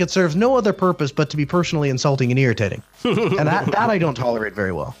seems like it serves no other purpose but to be personally insulting and irritating. And that I don't tolerate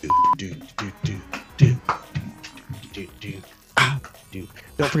very well.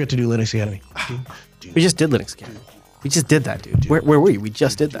 Don't forget to do Linux Academy. We just did Linux Academy. We just did that, dude. Where were you? We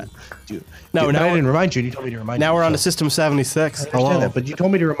just did that. Dude. No, But now I didn't remind you. And you told me to remind you. Now we're on to so- System 76. I understand that, but you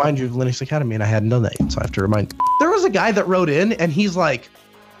told me to remind you of Linux Academy, and I hadn't done that yet, so I have to remind. There was a guy that wrote in, and he's like,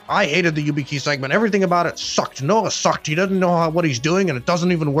 I hated the YubiKey segment. Everything about it sucked. Noah sucked. He doesn't know what he's doing, and it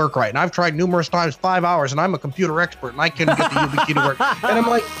doesn't even work right. And I've tried numerous times, 5 hours, and I'm a computer expert, and I couldn't get the YubiKey to work. And I'm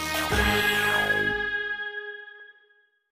like,